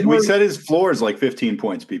 we said his floor is like 15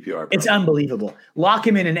 points PPR. Bro. It's unbelievable. Lock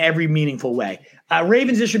him in every meaningful way.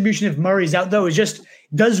 Ravens distribution, if Murray's out, though, is just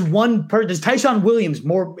does Tyson Williams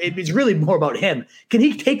more? It's really more about him. Can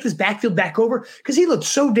he take this backfield back over? Because he looked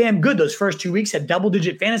so damn good those first 2 weeks, had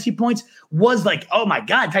double-digit fantasy points, was like, oh my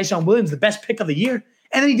God, Tyson Williams, the best pick of the year.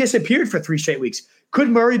 And then he disappeared for 3 straight weeks. Could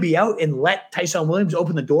Murray be out and let Tyson Williams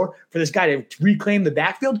open the door for this guy to reclaim the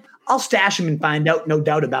backfield? I'll stash him and find out, no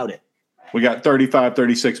doubt about it. We got 35,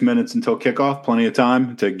 36 minutes until kickoff. Plenty of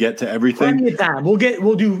time to get to everything. Plenty of time. We'll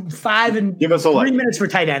do 5 and give us 3 minutes for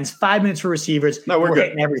tight ends, 5 minutes for receivers. No, we're good.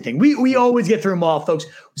 Hitting everything. We always get through them all, folks.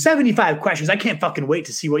 75 questions. I can't fucking wait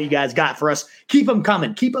to see what you guys got for us. Keep them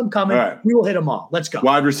coming. Keep them coming. All right. We will hit them all. Let's go.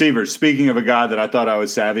 Wide receivers. Speaking of a guy that I thought I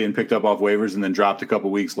was savvy and picked up off waivers and then dropped a couple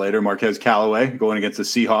weeks later, Marquez Callaway going against the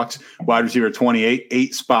Seahawks. Wide receiver 28,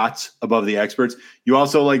 8 spots above the experts. You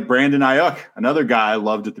also like Brandon Ayuk, another guy I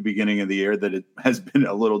loved at the beginning of the year that it has been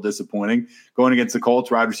a little disappointing. Going against the Colts,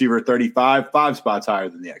 wide receiver 35, 5 spots higher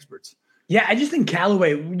than the experts. Yeah, I just think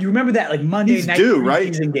Callaway, you remember that like Monday night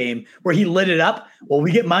preseason game where he lit it up? Well,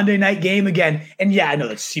 we get Monday night game again. And yeah, I know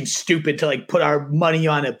that seems stupid to like put our money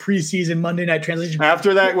on a preseason Monday night translation.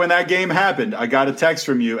 After that, when that game happened, I got a text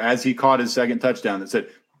from you as he caught his second touchdown that said,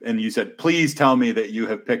 and you said, please tell me that you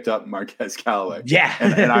have picked up Marquez Callaway. Yeah.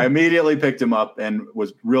 and I immediately picked him up and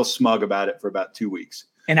was real smug about it for about 2 weeks.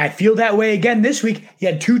 And I feel that way again this week. He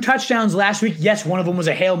had 2 touchdowns last week. Yes, one of them was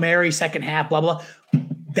a Hail Mary, second half, blah, blah.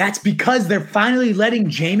 That's because they're finally letting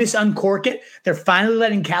Jameis uncork it. They're finally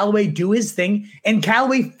letting Callaway do his thing. And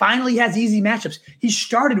Callaway finally has easy matchups. He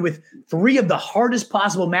started with 3 of the hardest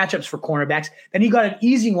possible matchups for cornerbacks. Then he got an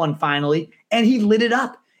easy one finally, and he lit it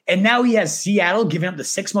up. And now he has Seattle giving up the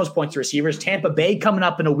 6th most points to receivers, Tampa Bay coming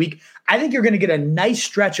up in a week. I think you're going to get a nice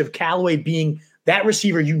stretch of Callaway being that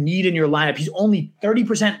receiver you need in your lineup. He's only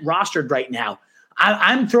 30% rostered right now.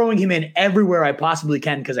 I'm throwing him in everywhere I possibly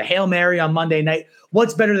can because a Hail Mary on Monday night.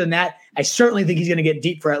 What's better than that? I certainly think he's going to get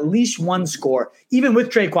deep for at least 1 score, even with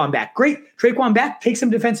Traquan back. Great. Traquan back, take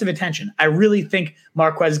some defensive attention. I really think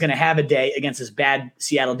Marquez is going to have a day against this bad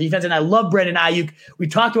Seattle defense. And I love Brandon Ayuk. We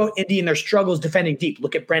talked about Indy and their struggles defending deep.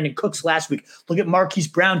 Look at Brandon Cooks last week. Look at Marquise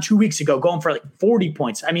Brown 2 weeks ago going for like 40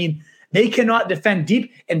 points. I mean, they cannot defend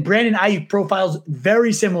deep. And Brandon Ayuk profiles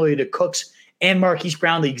very similarly to Cooks and Marquise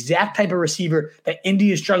Brown, the exact type of receiver that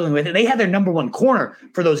Indy is struggling with. And they had their number 1 corner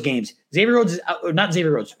for those games. Xavier Rhodes is out, or not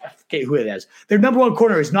Xavier Rhodes. I forget who it is. Their number 1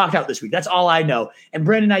 corner is knocked out this week. That's all I know. And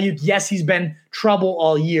Brandon Ayuk, yes, he's been trouble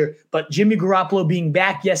all year. But Jimmy Garoppolo being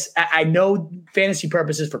back, yes, I know fantasy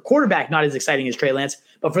purposes for quarterback, not as exciting as Trey Lance.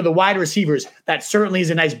 But for the wide receivers, that certainly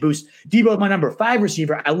is a nice boost. Debo is my number 5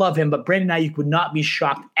 receiver. I love him, but Brandon Ayuk would not be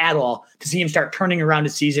shocked at all to see him start turning around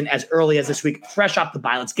his season as early as this week. Fresh off the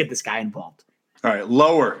bye, let's get this guy involved. All right,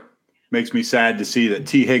 lower. Makes me sad to see that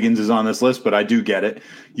T. Higgins is on this list, but I do get it.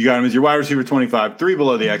 You got him as your wide receiver 25, 3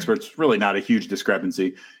 below the experts. Really not a huge discrepancy.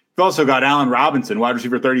 You've also got Allen Robinson, wide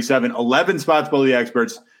receiver 37, 11 spots below the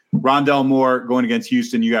experts. Rondell Moore going against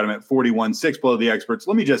Houston. You got him at 41, 6 below the experts.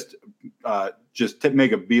 Let me just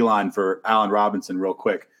make a beeline for Allen Robinson real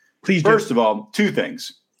quick. Please do. First of all, 2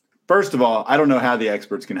 things. First of all, I don't know how the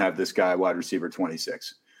experts can have this guy wide receiver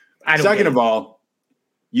 26. Second of all,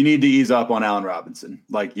 you need to ease up on Allen Robinson.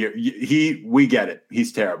 Like we get it.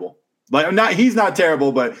 He's terrible. He's not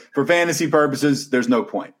terrible, but for fantasy purposes, there's no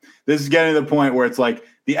point. This is getting to the point where it's like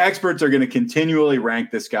the experts are going to continually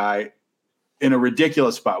rank this guy in a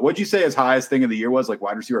ridiculous spot. What'd you say his highest thing of the year was? Like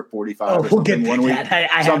wide receiver 45 or something one week?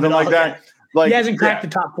 Something like that. Like he hasn't cracked the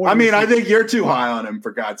top 40. I mean, I think you're too high on him,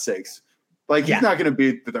 for God's sakes. Like he's not going to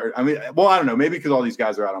be the third. I mean, well, I don't know. Maybe because all these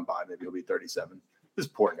guys are out on bye. Maybe he'll be 37. This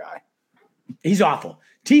poor guy. He's awful.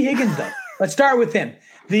 T. Higgins, though. Let's start with him.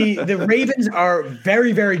 The Ravens are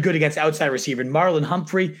very, very good against outside receiver. Marlon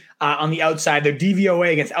Humphrey on the outside. Their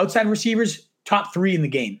DVOA against outside receivers, top 3 in the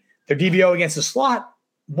game. Their DVO against the slot,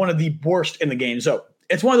 one of the worst in the game. So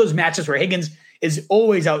it's one of those matches where Higgins is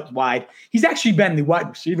always out wide. He's actually been the wide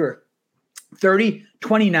receiver 30,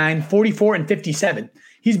 29, 44, and 57.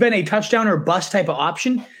 He's been a touchdown or bust type of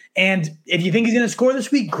option. And if you think he's going to score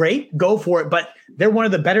this week, great, go for it. But they're one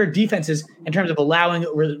of the better defenses in terms of allowing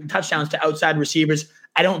touchdowns to outside receivers.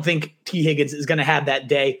 I don't think T. Higgins is going to have that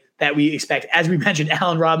day that we expect. As we mentioned,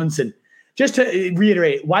 Allen Robinson, just to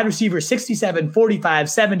reiterate, wide receiver 67, 45,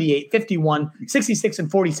 78, 51, 66,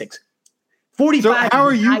 and 46. 45. So how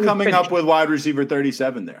are you coming up with wide receiver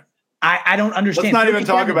 37 there? I don't understand. Let's not even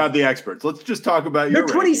talk about the experts. Let's just talk about your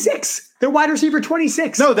They're 26. They're wide receiver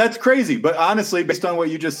 26. No, that's crazy. But honestly, based on what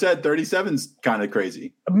you just said, 37's kind of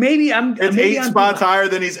crazy. It's 8 spots higher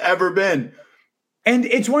than he's ever been. And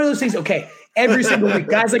it's one of those things, okay, every single week,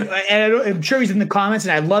 guys, like, and I'm sure he's in the comments,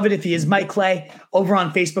 and I love it if he is, Mike Clay over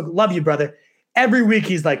on Facebook. Love you, brother. Every week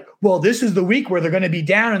he's like, well, this is the week where they're going to be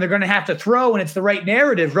down and they're going to have to throw, and it's the right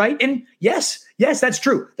narrative, right? And yes, that's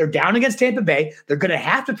true. They're down against Tampa Bay. They're going to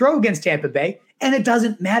have to throw against Tampa Bay, and it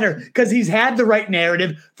doesn't matter because he's had the right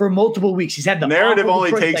narrative for multiple weeks. He's had the narrative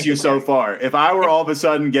only takes you so far. If I were all of a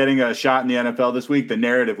sudden getting a shot in the NFL this week, the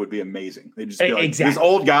narrative would be amazing. They just be like, this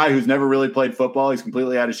old guy who's never really played football, he's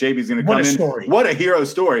completely out of shape. He's going to come in. Story. What a hero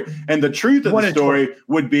story. And the truth of the story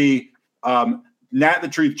would be Nat the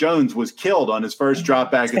Truth Jones was killed on his first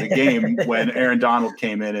drop back of the game when Aaron Donald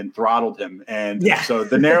came in and throttled him. And so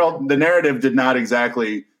the narrative did not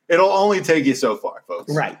exactly – it'll only take you so far,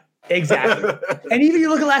 folks. Right. Exactly. And even you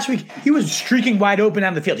look at last week, he was streaking wide open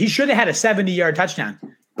down the field. He should have had a 70-yard touchdown.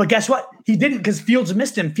 But guess what? He didn't because Fields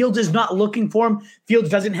missed him. Fields is not looking for him. Fields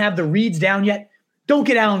doesn't have the reads down yet. Don't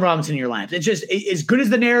get Allen Robinson in your lineups. It's just as good as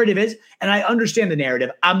the narrative is, and I understand the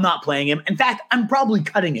narrative, I'm not playing him. In fact, I'm probably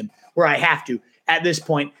cutting him where I have to at this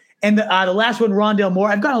point. And the last one, Rondale Moore,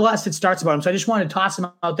 I've got a lot of sit starts about him, so I just want to toss him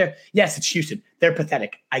out there. Yes, it's Houston. They're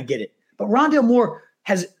pathetic. I get it. But Rondale Moore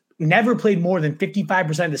has never played more than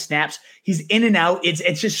 55% of the snaps. He's in and out.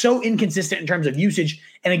 It's just so inconsistent in terms of usage.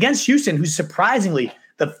 And against Houston, who's surprisingly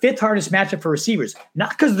the 5th hardest matchup for receivers,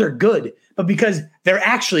 not because they're good, but because they're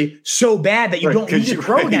actually so bad that you don't need to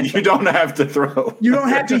throw against them. You don't have to throw. You don't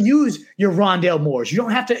have to use your Rondale Moores. You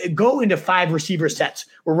don't have to go into 5 receiver sets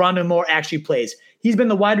where Rondale Moore actually plays. He's been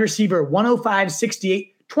the wide receiver 105,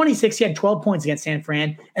 68, 26. He had 12 points against San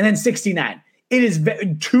Fran, and then 69. It is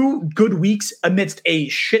 2 good weeks amidst a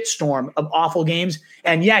shitstorm of awful games.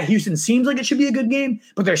 And yeah, Houston seems like it should be a good game,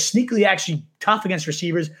 but they're sneakily actually tough against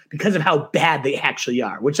receivers because of how bad they actually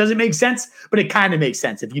are, which doesn't make sense, but it kind of makes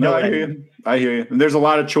sense if you know what I mean. I hear you. And there's a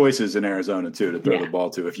lot of choices in Arizona too to throw the ball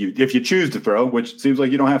to if you choose to throw, which seems like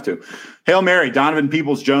you don't have to. Hail Mary, Donovan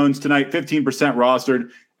Peoples-Jones tonight, 15% rostered.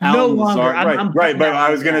 No longer. Lazard, right. But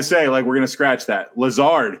I was going to say, like, we're going to scratch that.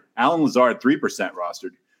 Alan Lazard, 3%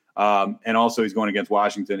 rostered. And also he's going against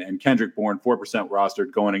Washington, and Kendrick Bourne, 4%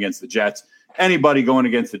 rostered going against the Jets. Anybody going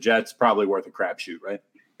against the Jets, probably worth a crapshoot, right?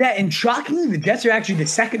 Yeah, and shockingly, the Jets are actually the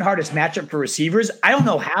 2nd hardest matchup for receivers. I don't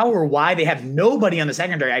know how or why they have nobody on the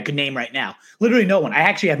secondary I could name right now. Literally no one. I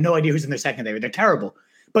actually have no idea who's in their secondary. They're terrible.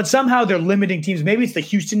 But somehow they're limiting teams. Maybe it's the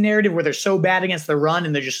Houston narrative where they're so bad against the run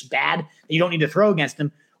and they're just bad that you don't need to throw against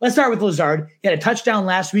them. Let's start with Lazard. He had a touchdown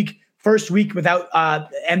last week, first week without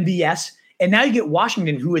MVS. And now you get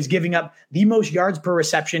Washington, who is giving up the most yards per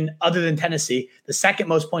reception other than Tennessee, the 2nd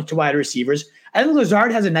most points to wide receivers. I think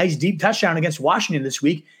Lazard has a nice deep touchdown against Washington this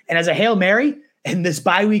week. And as a Hail Mary and this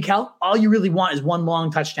bye week help, all you really want is one long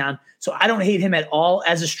touchdown. So I don't hate him at all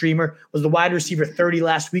as a streamer. Was the wide receiver 30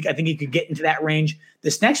 last week. I think he could get into that range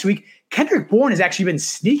this next week. Kendrick Bourne has actually been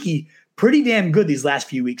sneaky, pretty damn good these last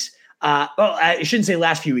few weeks. I shouldn't say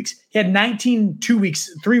last few weeks. He had 19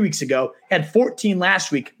 3 weeks ago. He had 14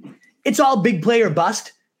 last week. It's all big play or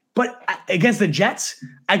bust, but against the Jets,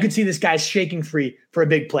 I could see this guy shaking free for a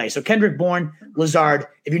big play. So Kendrick Bourne, Lazard,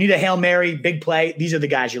 if you need a Hail Mary, big play, these are the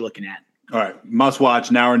guys you're looking at. All right, must watch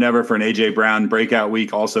now or never for an A.J. Brown breakout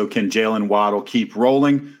week. Also, can Jalen Waddle keep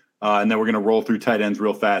rolling? And then we're going to roll through tight ends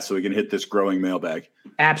real fast so we can hit this growing mailbag.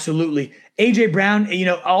 Absolutely. A.J. Brown,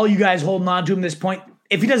 all you guys holding on to him at this point,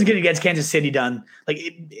 if he doesn't get against Kansas City done,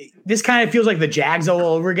 this kind of feels like the Jags all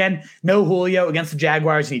over again. No Julio against the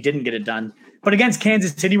Jaguars, and he didn't get it done. But against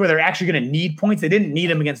Kansas City, where they're actually going to need points, they didn't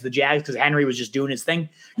need him against the Jags because Henry was just doing his thing.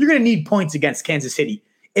 You're going to need points against Kansas City.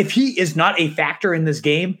 If he is not a factor in this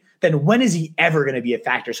game, then when is he ever going to be a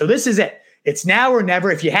factor? So this is it. It's now or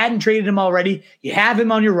never. If you hadn't traded him already, you have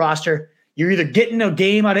him on your roster. You're either getting a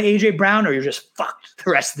game out of A.J. Brown or you're just fucked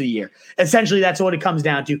the rest of the year. Essentially, that's what it comes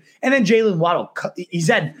down to. And then Jalen Waddle, he's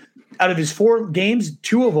had, out of his 4 games,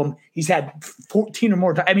 2 of them, he's had 14 or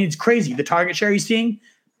more. I mean, it's crazy, the target share he's seeing.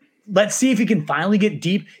 Let's see if he can finally get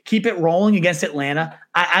deep, keep it rolling against Atlanta.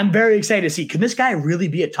 I'm very excited to see, can this guy really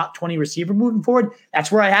be a top 20 receiver moving forward? That's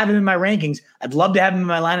where I have him in my rankings. I'd love to have him in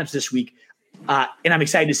my lineups this week. And I'm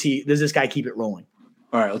excited to see, does this guy keep it rolling?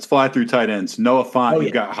 All right, let's fly through tight ends. Noah Fant,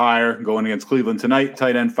 you've got higher going against Cleveland tonight.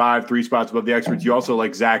 Tight end 5, 3 spots above the experts. You also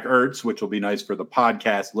like Zach Ertz, which will be nice for the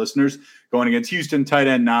podcast listeners. Going against Houston, tight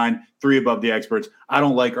end 9, 3 above the experts. I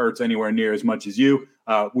don't like Ertz anywhere near as much as you.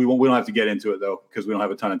 We don't have to get into it, though, because we don't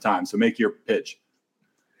have a ton of time. So make your pitch.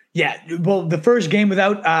 Yeah, well, the first game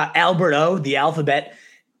without Albert O, the alphabet,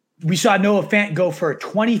 we saw Noah Fant go for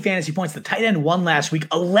 20 fantasy points. The tight end won last week,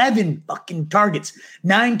 11 fucking targets,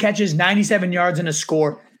 9 catches, 97 yards, and a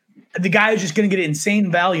score. The guy is just going to get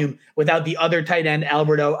insane volume without the other tight end,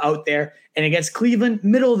 Alberto, out there. And against Cleveland,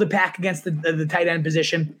 middle of the pack against the tight end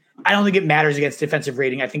position. I don't think it matters against defensive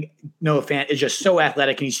rating. I think Noah Fant is just so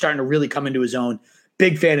athletic, and he's starting to really come into his own.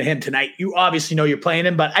 Big fan of him tonight. You obviously know you're playing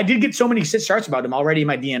him, but I did get so many sit starts about him already in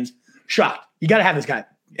my DMs. Shocked. You got to have this guy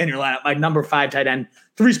in your lineup. My number 5 tight end,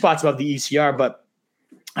 3 spots above the ECR, but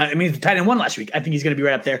I mean, the tight end won last week. I think he's going to be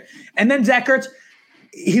right up there. And then Zach Ertz,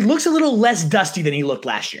 he looks a little less dusty than he looked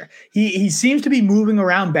last year. He seems to be moving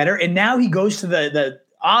around better, and now he goes to the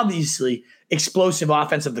obviously explosive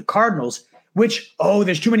offense of the Cardinals, which,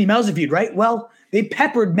 there's too many mouths to feed, right? Well, they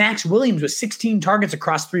peppered Max Williams with 16 targets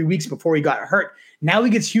across 3 weeks before he got hurt. Now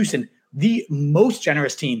he gets Houston, the most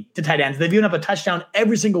generous team to tight ends. They've given up a touchdown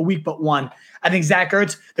every single week but one. I think Zach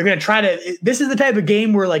Ertz, they're going to try to – this is the type of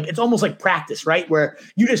game where, like, it's almost like practice, right, where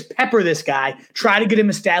you just pepper this guy, try to get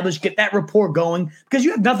him established, get that rapport going, because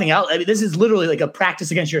you have nothing else. I mean, this is literally like a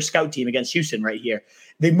practice against your scout team against Houston right here.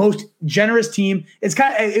 The most generous team.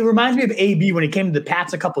 It reminds me of AB when he came to the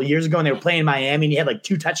Pats a couple of years ago and they were playing Miami and he had like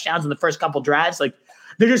 2 touchdowns in the first couple drives. Like,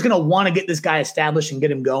 they're just going to want to get this guy established and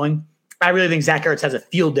get him going. I really think Zach Ertz has a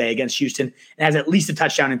field day against Houston and has at least a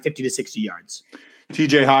touchdown in 50 to 60 yards.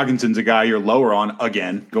 TJ Hawkinson's a guy you're lower on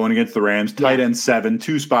again, going against the Rams. Tight end 7,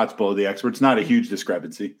 2 spots below the experts. Not a huge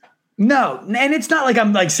discrepancy. No, and it's not like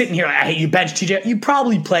I'm like sitting here, I hate you bench TJ. You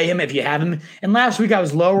probably play him if you have him. And last week I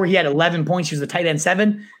was lower. He had 11 points. He was the tight end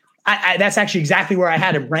 7. That's actually exactly where I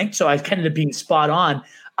had him ranked, so I ended up being spot on.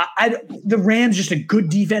 The Rams, just a good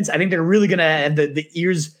defense. I think they're really going to have the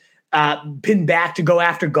ears pinned back to go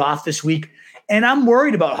after Goff this week. And I'm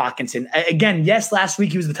worried about Hawkinson. Again, yes, last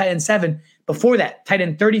week he was the tight end 7. Before that, tight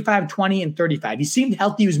end 35, 20, and 35. He seemed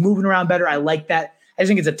healthy. He was moving around better. I like that. I just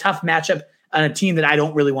think it's a tough matchup on a team that I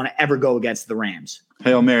don't really want to ever go against the Rams.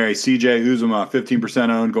 Hail Mary, CJ Uzomah, 15%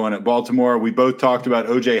 owned going at Baltimore. We both talked about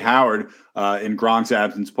O.J. Howard in Gronk's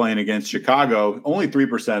absence playing against Chicago. Only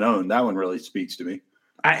 3% owned. That one really speaks to me.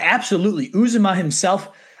 Absolutely. Uzomah himself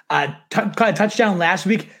caught a touchdown last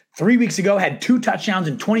week. 3 weeks ago, had 2 touchdowns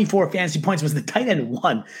and 24 fantasy points, was the tight end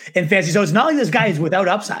 1 in fantasy. So it's not like this guy is without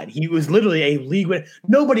upside. He was literally a league winner.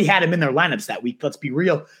 Nobody had him in their lineups that week, let's be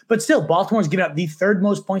real. But still, Baltimore's given up the 3rd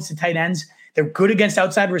most points to tight ends. They're good against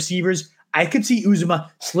outside receivers. I could see Uzomah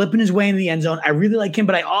slipping his way into the end zone. I really like him,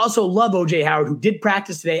 but I also love O.J. Howard, who did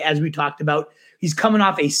practice today, as we talked about. He's coming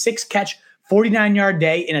off a 6-catch, 49-yard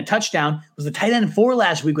day in a touchdown. Was the tight end 4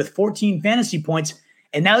 last week with 14 fantasy points.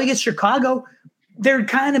 And now he gets Chicago. They're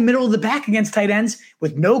kind of middle of the pack against tight ends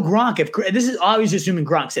with no Gronk. This is obviously assuming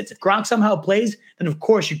Gronk sits. If Gronk somehow plays, then of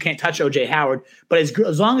course you can't touch O.J. Howard. But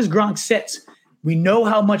as long as Gronk sits, we know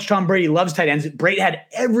how much Tom Brady loves tight ends. Brady had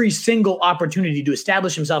every single opportunity to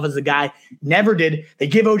establish himself as the guy. Never did. They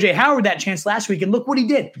give O.J. Howard that chance last week, and look what he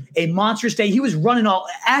did. A monstrous day. He was running all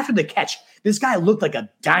after the catch. This guy looked like a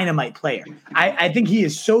dynamite player. I think he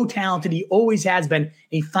is so talented. He always has been. And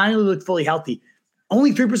he finally looked fully healthy.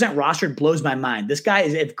 Only 3% rostered blows my mind. This guy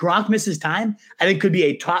is, if Gronk misses time, I think could be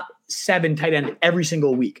a top 7 tight end every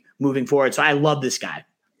single week moving forward. So I love this guy.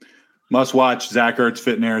 Must watch Zach Ertz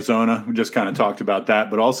fit in Arizona. We just kind of talked about that,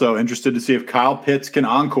 but also interested to see if Kyle Pitts can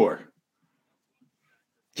encore.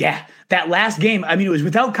 Yeah, that last game, I mean, it was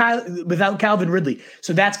without Calvin Ridley.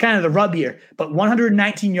 So that's kind of the rub here. But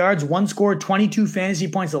 119 yards, 1 score, 22 fantasy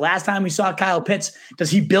points. The last time we saw Kyle Pitts, does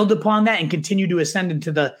he build upon that and continue to ascend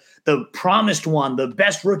into the promised one, the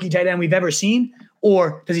best rookie tight end we've ever seen?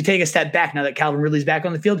 Or does he take a step back now that Calvin Ridley's back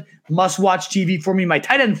on the field? Must watch TV for me. My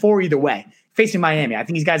tight end 4 either way. Facing Miami, I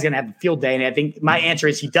think these guys are going to have a field day, and I think my answer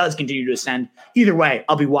is he does continue to ascend. Either way,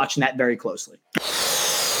 I'll be watching that very closely.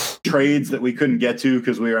 Trades that we couldn't get to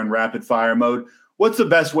because we were in rapid fire mode. What's the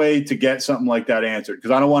best way to get something like that answered?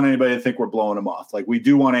 Because I don't want anybody to think we're blowing them off. Like, we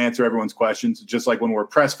do want to answer everyone's questions, just like when we're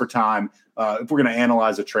pressed for time. If we're going to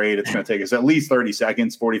analyze a trade, it's going to take us at least 30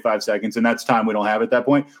 seconds, 45 seconds, and that's time we don't have at that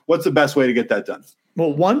point. What's the best way to get that done?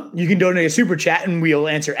 Well, one, you can donate a super chat and we'll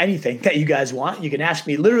answer anything that you guys want. You can ask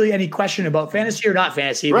me literally any question about fantasy or not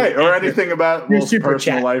fantasy. Right, or anything about your super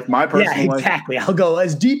personal life, my personal life. Exactly. I'll go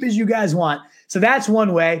as deep as you guys want. So that's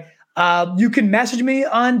one way. You can message me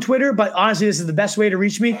on Twitter, but honestly, this is the best way to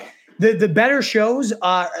reach me. The better shows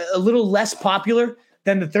are a little less popular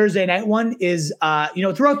than the Thursday night one is,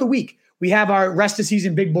 throughout the week. We have our rest of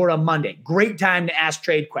season big board on Monday. Great time to ask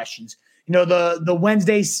trade questions. The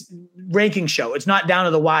Wednesday ranking show. It's not down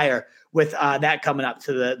to the wire with that coming up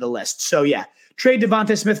to the list. So, yeah, trade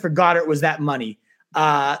Devonta Smith for Goddard was that money.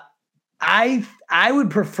 I would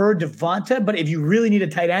prefer Devonta, but if you really need a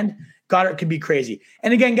tight end, Goddard could be crazy.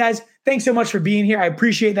 And again, guys, thanks so much for being here. I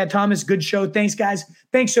appreciate that, Thomas. Good show. Thanks, guys.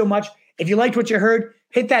 Thanks so much. If you liked what you heard,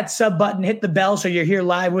 hit that sub button, hit the bell so you're here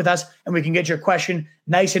live with us and we can get your question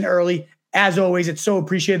nice and early. As always, it's so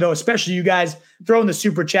appreciated, though, especially you guys throwing the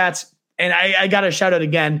super chats. And I got to shout out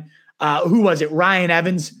again. Who was it? Ryan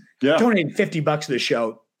Evans. Yeah. Donated $50 to the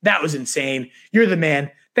show. That was insane. You're the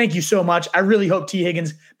man. Thank you so much. I really hope T.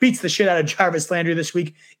 Higgins beats the shit out of Jarvis Landry this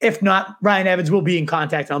week. If not, Ryan Evans will be in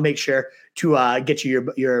contact, and I'll make sure to get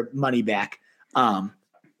you your money back.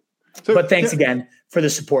 But thanks again for the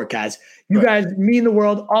support, guys. You guys mean the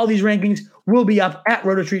world. All these rankings will be up at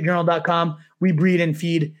rotostreetjournal.com. We breed and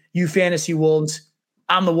feed you fantasy wolves.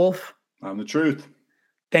 I'm the wolf. I'm the truth.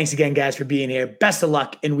 Thanks again, guys, for being here. Best of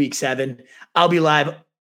luck in week 7. I'll be live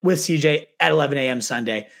with CJ at 11 a.m.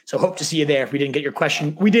 Sunday. So hope to see you there. If we didn't get your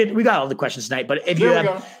question, we got all the questions tonight. But if you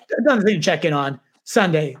have another thing to check in on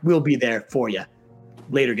Sunday, we'll be there for you.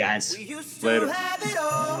 Later, guys. Later.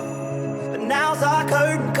 But now's our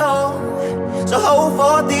curtain call. So hold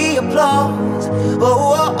for the applause.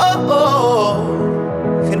 Oh, oh, oh,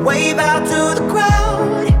 oh. And wave out to the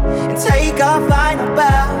crowd and take our final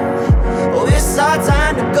bow. Oh, it's our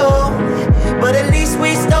time to go. But at least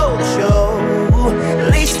we stole the show.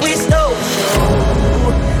 At least we stole the show.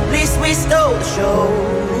 At least we stole the show.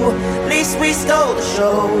 At least we stole the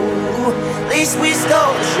show. At least we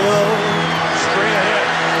stole the show. Straight ahead.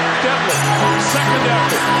 Devlin. Second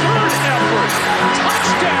effort. Third effort.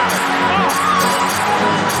 Touchdown.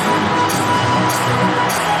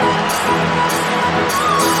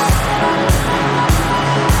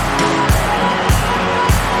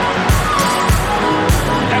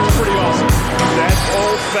 That's pretty awesome. That's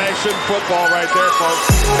old-fashioned football right there,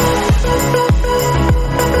 folks.